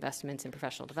likely investments in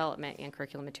professional development and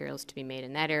curriculum materials to be made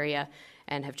in that area,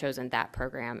 and have chosen that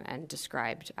program and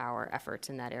described our efforts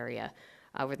in that area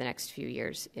over the next few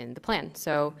years in the plan.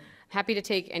 So happy to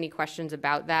take any questions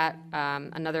about that.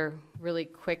 Another really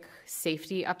quick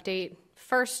safety update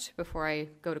first before I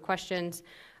go to questions.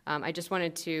 I just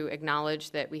wanted to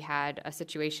acknowledge that we had a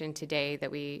situation today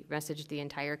that we messaged the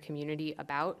entire community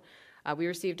about. We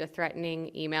received a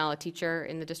threatening email. A teacher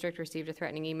in the district received a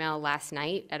threatening email last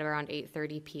night at around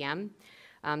 8:30 p.m.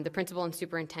 The principal and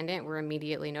superintendent were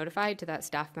immediately notified. To that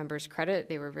staff member's credit,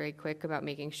 they were very quick about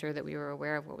making sure that we were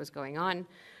aware of what was going on.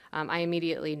 I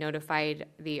immediately notified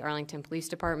the Arlington Police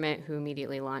Department, who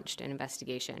immediately launched an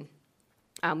investigation.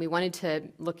 We wanted to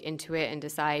look into it and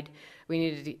decide we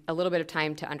needed a little bit of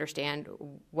time to understand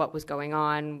what was going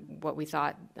on, what we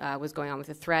thought was going on with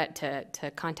the threat,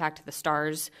 to contact the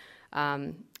STARS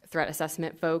threat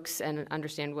assessment folks and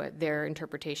understand what their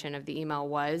interpretation of the email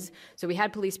was. So we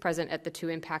had police present at the 2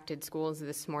 impacted schools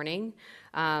this morning,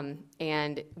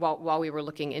 and while we were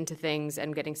looking into things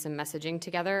and getting some messaging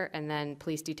together, and then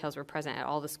police details were present at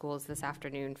all the schools this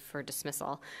afternoon for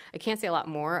dismissal. I can't say a lot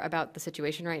more about the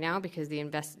situation right now because the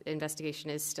investigation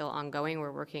is still ongoing.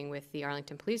 We're working with the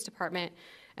Arlington Police Department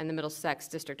and the Middlesex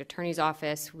District Attorney's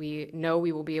Office. We know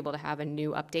we will be able to have a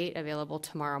new update available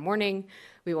tomorrow morning.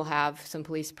 We will have some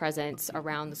police presence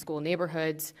around the school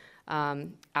neighborhoods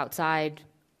outside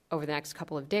over the next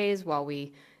couple of days while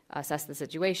we assess the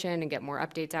situation and get more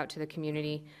updates out to the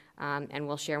community. And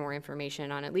we'll share more information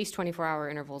on at least 24-hour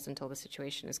intervals until the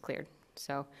situation is cleared.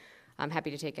 So I'm happy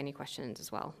to take any questions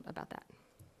as well about that.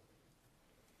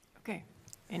 Okay.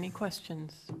 Any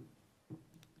questions?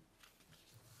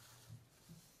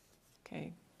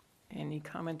 Okay. Any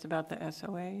comments about the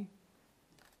SOA?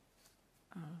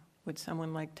 Would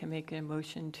someone like to make a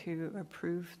motion to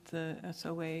approve the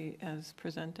SOA as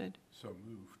presented? So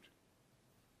moved.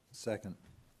 Second.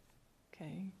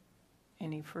 Okay.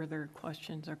 Any further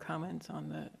questions or comments on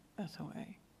the SOA?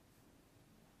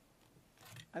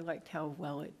 I liked how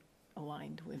well it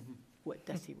aligned with what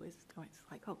DESI was doing. It's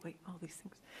like, oh, wait, all these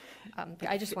things.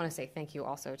 I just want to say thank you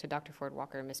also to Dr. Ford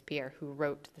Walker and Ms. Pierre, who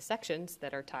wrote the sections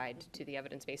that are tied to the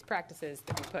evidence-based practices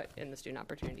that we put in the Student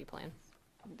Opportunity Plan.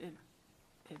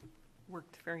 It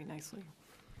worked very nicely.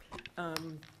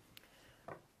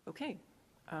 Okay.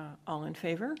 All in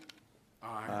favor?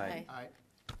 Aye. Aye.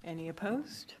 Any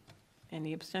opposed?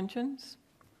 Any abstentions?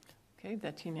 Okay,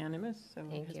 that's unanimous, so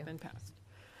Thank it you. has been passed.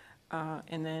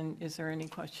 And then, is there any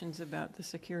questions about the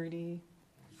security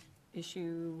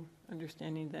issue,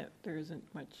 understanding that there isn't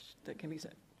much that can be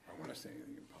said? I want to say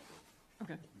anything in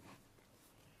public.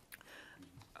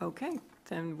 Okay. Okay,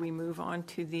 then we move on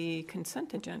to the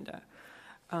consent agenda.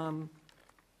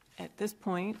 At this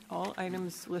point, all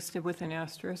items listed with an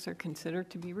asterisk are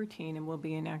considered to be routine and will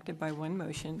be enacted by one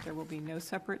motion. There will be no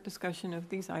separate discussion of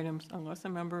these items unless a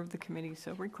member of the committee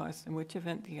so requests, in which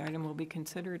event the item will be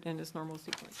considered in its normal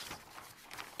sequence.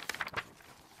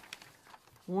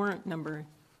 Warrant number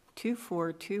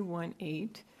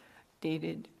 24218,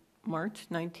 dated March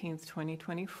 19th,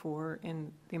 2024,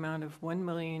 in the amount of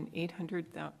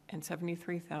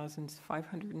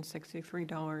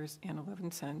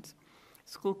 $1,873,563.11.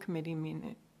 School committee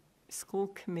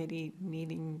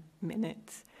meeting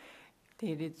minutes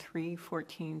dated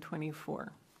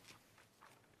 3/14/24.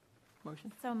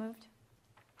 Motion? So moved.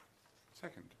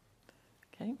 Second.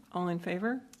 Okay, all in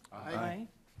favor? Aye.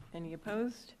 Any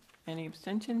opposed? Any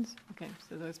abstentions? Okay,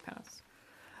 so those pass.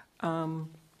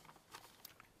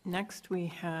 Next, we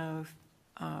have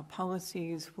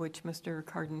policies which Mr.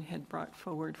 Cardin had brought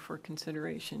forward for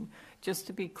consideration. Just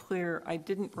to be clear,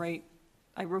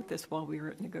 I wrote this while we were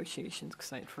at negotiations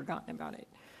because I had forgotten about it.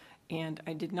 And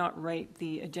I did not write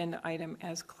the agenda item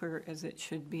as clear as it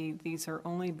should be. These are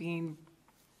only being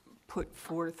put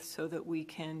forth so that we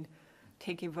can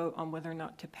take a vote on whether or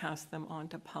not to pass them on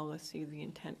to policy. The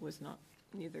intent was not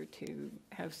neither to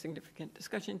have significant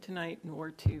discussion tonight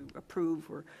nor to approve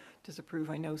or disapprove.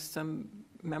 I know some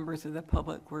members of the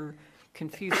public were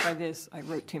confused by this. I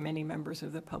wrote to many members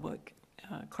of the public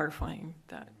clarifying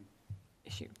that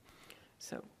issue.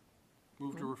 So,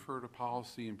 Move to refer to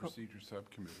Policy and Procedure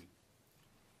Subcommittee.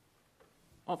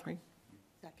 all three.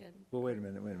 Second. Well, wait a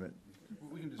minute.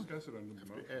 We can discuss it under the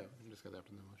motion. Yeah, we can discuss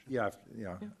after the motion. Yeah,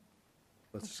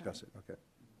 let's discuss it, okay.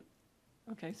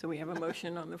 Okay, so we have a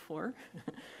motion on the floor.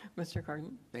 Mr.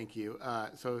 Cardin? Thank you.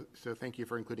 So thank you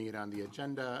for including it on the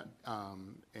agenda,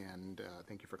 and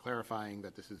thank you for clarifying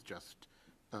that this is just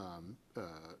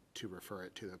to refer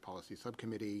it to the policy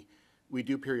subcommittee. We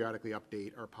do periodically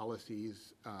update our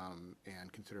policies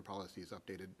and consider policies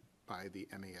updated by the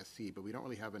MASC, but we don't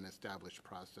really have an established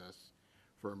process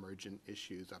for emergent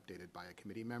issues updated by a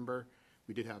committee member.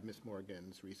 We did have Ms.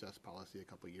 Morgan's recess policy a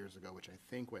couple of years ago, which I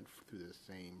think went through the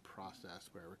same process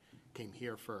where it came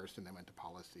here first and then went to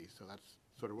policy. So that's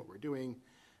sort of what we're doing.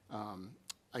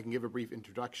 I can give a brief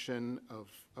introduction of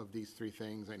these three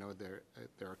things. I know there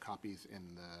are copies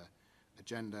in the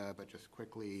agenda, but just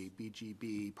quickly,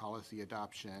 BGB, policy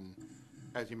adoption.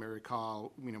 As you may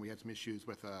recall, we had some issues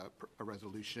with a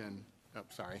resolution,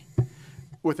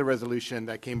 with a resolution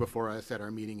that came before us at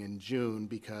our meeting in June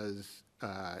because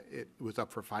it was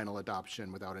up for final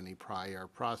adoption without any prior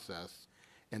process.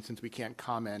 And since we can't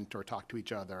comment or talk to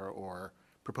each other or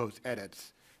propose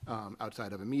edits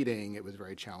outside of a meeting, it was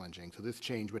very challenging. So this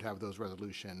change would have those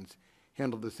resolutions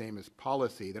handled the same as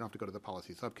policy. They don't have to go to the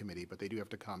policy subcommittee, but they do have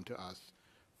to come to us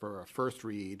for a first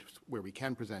read where we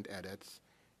can present edits,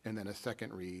 and then a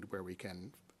second read where we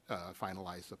can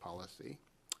finalize the policy.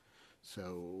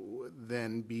 So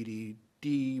then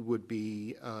BDD would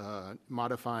be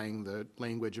modifying the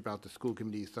language about the school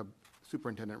committee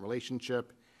superintendent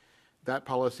relationship. That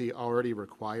policy already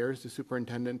requires the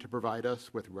superintendent to provide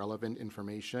us with relevant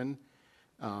information,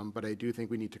 but I do think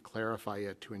we need to clarify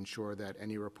it to ensure that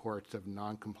any reports of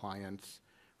noncompliance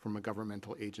from a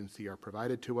governmental agency are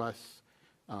provided to us.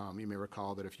 You may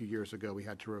recall that a few years ago we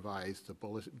had to revise the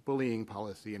bullying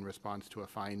policy in response to a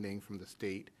finding from the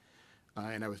state.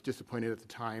 And I was disappointed at the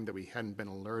time that we hadn't been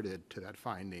alerted to that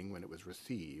finding when it was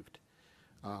received.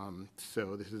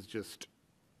 So this is just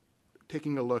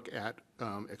taking a look at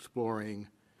exploring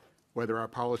whether our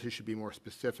policy should be more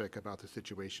specific about the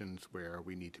situations where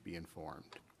we need to be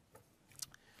informed.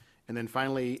 And then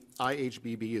finally,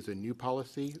 IHBB is a new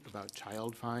policy about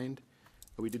child find.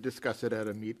 We did discuss it at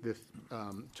this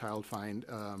child find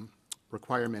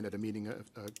requirement at a meeting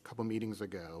a couple meetings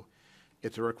ago.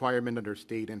 It's a requirement under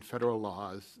state and federal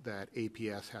laws that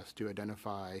APS has to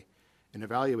identify and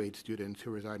evaluate students who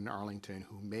reside in Arlington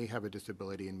who may have a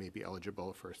disability and may be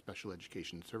eligible for special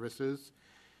education services.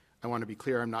 I want to be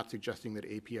clear, I'm not suggesting that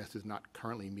APS is not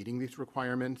currently meeting these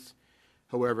requirements.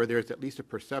 However, there's at least a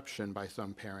perception by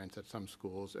some parents at some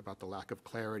schools about the lack of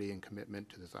clarity and commitment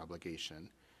to this obligation.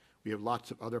 We have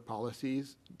lots of other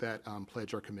policies that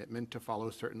pledge our commitment to follow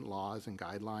certain laws and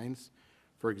guidelines.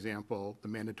 For example, the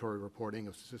mandatory reporting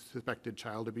of suspected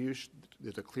child abuse,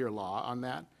 there's a clear law on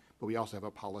that, but we also have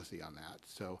a policy on that.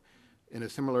 So in a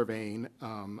similar vein,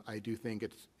 I do think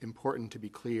it's important to be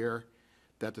clear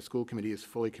that the school committee is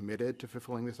fully committed to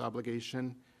fulfilling this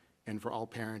obligation, and for all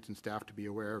parents and staff to be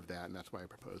aware of that, and that's why I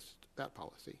proposed that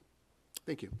policy.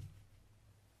 Thank you.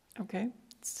 Okay,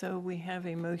 so we have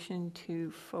a motion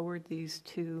to forward these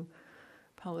to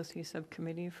policy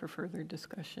subcommittee for further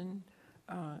discussion.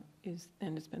 And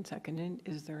it's been seconded.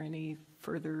 Is there any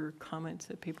further comments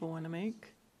that people want to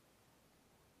make?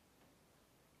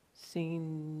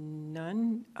 Seeing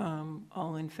none,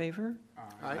 all in favor?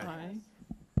 Aye.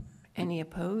 Any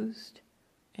opposed?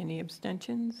 Any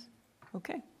abstentions?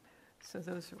 Okay, so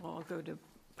those will all go to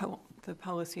the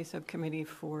policy subcommittee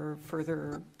for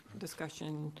further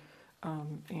discussion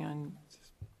and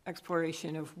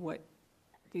exploration of what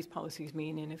these policies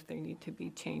mean and if they need to be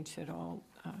changed at all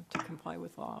to comply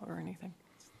with law or anything.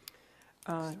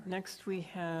 Next, we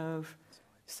have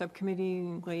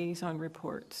subcommittee liaison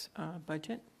reports.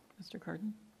 Budget, Mr.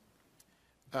 Carden?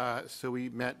 So we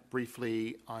met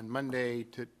briefly on Monday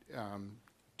to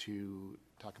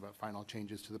talk about final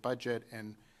changes to the budget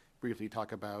and briefly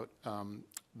talk about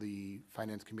the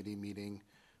Finance Committee meeting,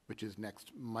 which is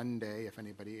next Monday. If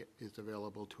anybody is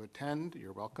available to attend,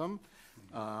 you're welcome,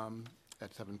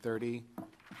 at 7:30.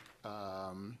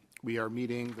 We are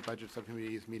meeting, the Budget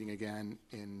Subcommittee is meeting again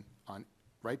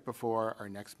right before our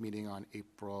next meeting on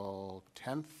April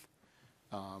 10th.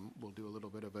 We'll do a little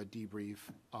bit of a debrief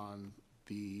on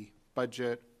the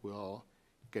budget. We'll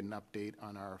get an update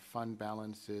on our fund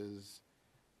balances.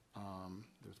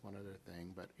 There's one other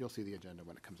thing, but you'll see the agenda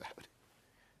when it comes out.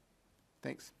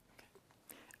 Thanks.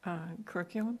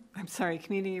 Curriculum? I'm sorry,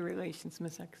 community relations,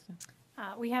 Ms. Exton.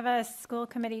 We have a school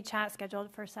committee chat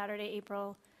scheduled for Saturday,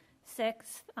 April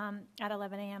 6th at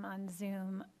 11 a.m. on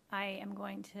Zoom. I am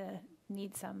going to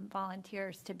need some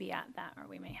volunteers to be at that, or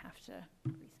we may have to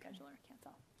reschedule or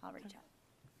cancel. I'll reach out.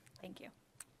 Thank you.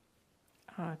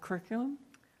 Curriculum?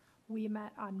 We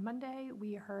met on Monday.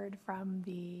 We heard from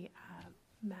the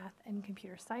Math and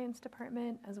Computer Science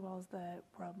Department as well as the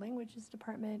World Languages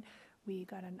Department. We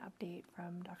got an update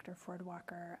from Dr. Ford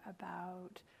Walker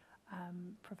about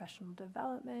professional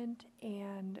development,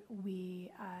 and we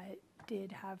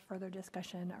did have further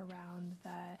discussion around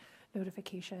the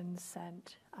notifications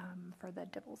sent for the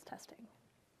DIBELS testing.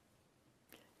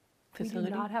 Facilities? We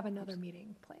do not have another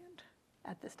meeting planned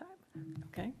at this time.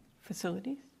 Okay.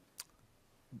 Facilities?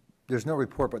 There's no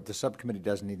report, but the subcommittee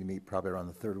does need to meet probably around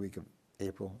the third week of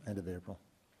April, end of April,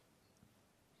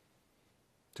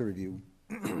 to review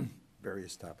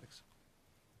various topics.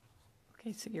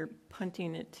 Okay, so you're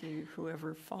punting it to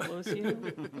whoever follows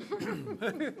you?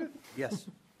 Yes,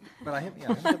 but I haven't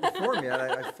got the form yet.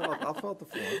 I'll fill out the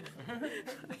form.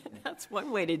 That's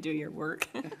one way to do your work.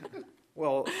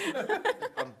 Well,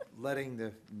 I'm letting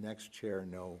the next chair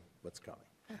know what's coming.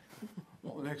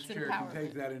 Well, the next chair can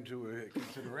take that into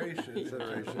consideration.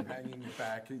 Consideration. Hanging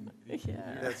back in.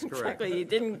 Yeah, That's correct. exactly. You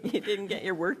didn't get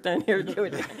your work done here. Do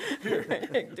it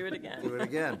again. Do it again. Do it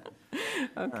again.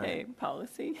 Okay,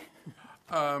 policy.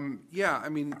 Yeah, I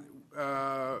mean,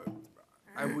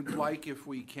 I would like, if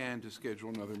we can, to schedule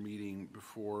another meeting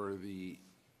before the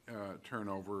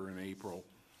turnover in April.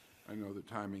 I know the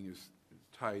timing is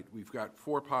tight. We've got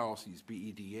 4 policies: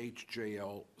 BEDH,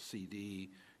 JLCD,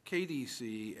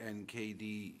 KDC, and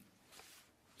KDCB,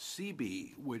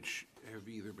 which have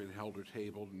either been held or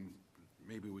tabled, and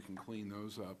maybe we can clean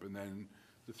those up. And then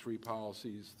the 3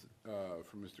 policies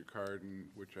from Mr. Carden,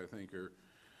 which I think are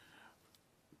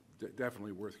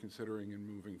definitely worth considering and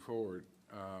moving forward.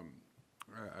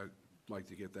 I'd like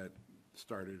to get that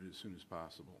started as soon as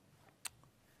possible.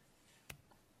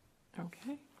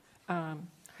 Okay.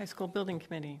 High School Building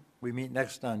Committee. We meet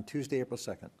next on Tuesday, April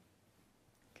 2nd.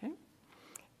 Okay.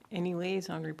 Any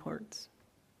liaison reports?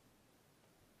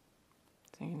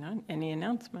 Seeing none. Any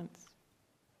announcements?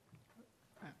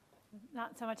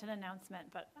 Not so much an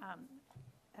announcement, but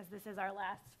as this is our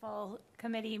last full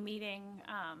committee meeting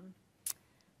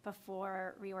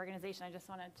before reorganization, I just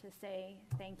wanted to say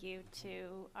thank you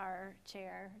to our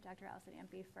chair, Dr. Allison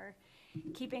Ampe, for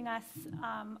keeping us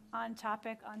on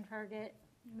topic, on target,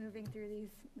 moving through these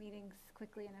meetings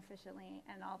quickly and efficiently,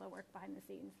 and all the work behind the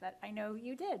scenes that I know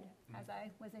you did as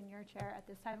I was in your chair at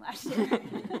this time last year.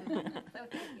 So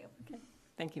thank you. Okay.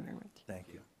 Thank you very much. Thank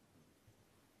you.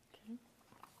 Okay.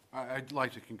 I'd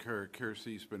like to concur.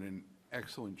 Kirsty's been an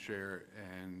excellent chair,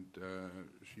 and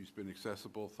she's been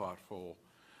accessible, thoughtful,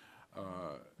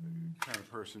 kind of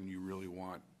person you really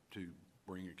want to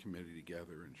bring a committee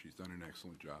together, and she's done an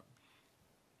excellent job.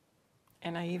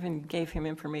 And I even gave him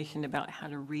information about how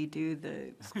to redo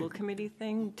the school committee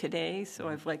thing today, so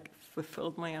I've like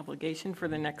fulfilled my obligation for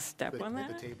the next step on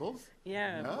that. The tables?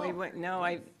 Yeah, No. no,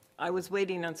 I was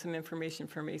waiting on some information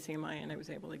from ACMi, and I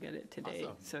was able to get it today.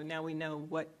 Awesome. So now we know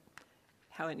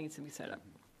how it needs to be set up.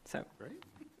 So, Great.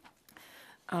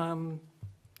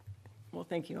 well,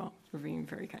 thank you all for being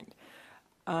very kind.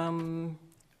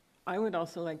 I would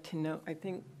also like to note, I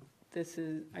think this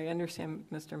is, I understand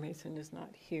Mr. Mason is not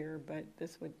here, but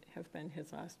this would have been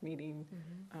his last meeting,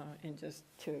 and just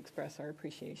to express our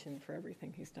appreciation for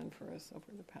everything he's done for us over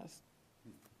the past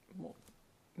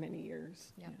many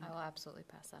years. Yeah, I will absolutely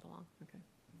pass that along. Okay,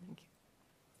 thank you.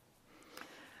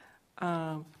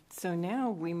 So now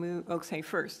we move, okay,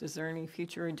 first, is there any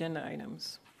future agenda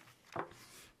items?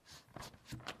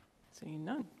 Seeing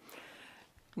none.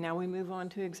 Now we move on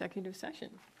to executive session.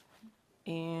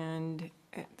 And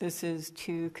this is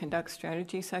to conduct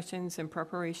strategy sessions in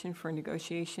preparation for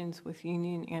negotiations with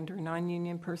union and/or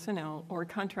non-union personnel, or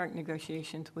contract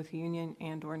negotiations with union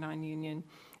and/or non-union,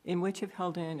 in which if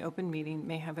held in an open meeting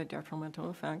may have a detrimental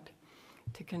effect.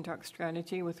 To conduct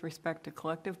strategy with respect to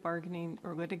collective bargaining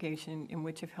or litigation, in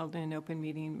which if held in an open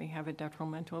meeting may have a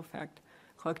detrimental effect.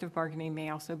 Collective bargaining may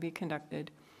also be conducted.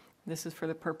 This is for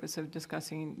the purpose of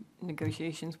discussing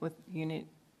negotiations with Unit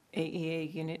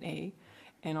AEA Unit A,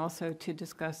 and also to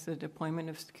discuss the deployment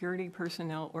of security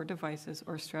personnel or devices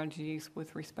or strategies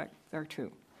with respect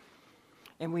thereto.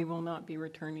 And we will not be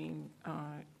returning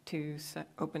to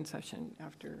open session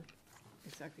after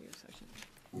executive session.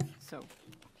 So,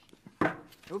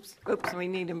 oops, we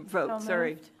need to vote, So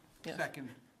sorry. moved. Yes. Second.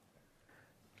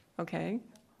 Okay,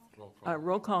 Roll call.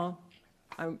 roll call.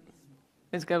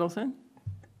 Ms. Gettleson?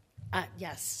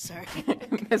 Yes, sorry.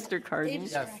 Mr. They Carden?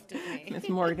 distracted me. Ms.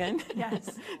 Morgan?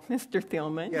 Yes. Mr.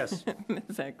 Thielman? Yes.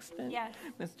 Ms. Exton? Yes.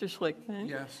 Mr. Schlickman?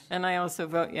 Yes. And I also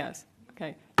vote yes.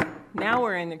 Okay, now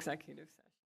we're in executive session.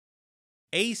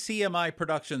 ACMi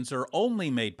productions are only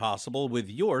made possible with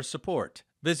your support.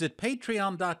 Visit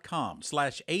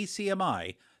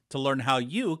patreon.com/ACMi to learn how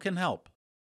you can help.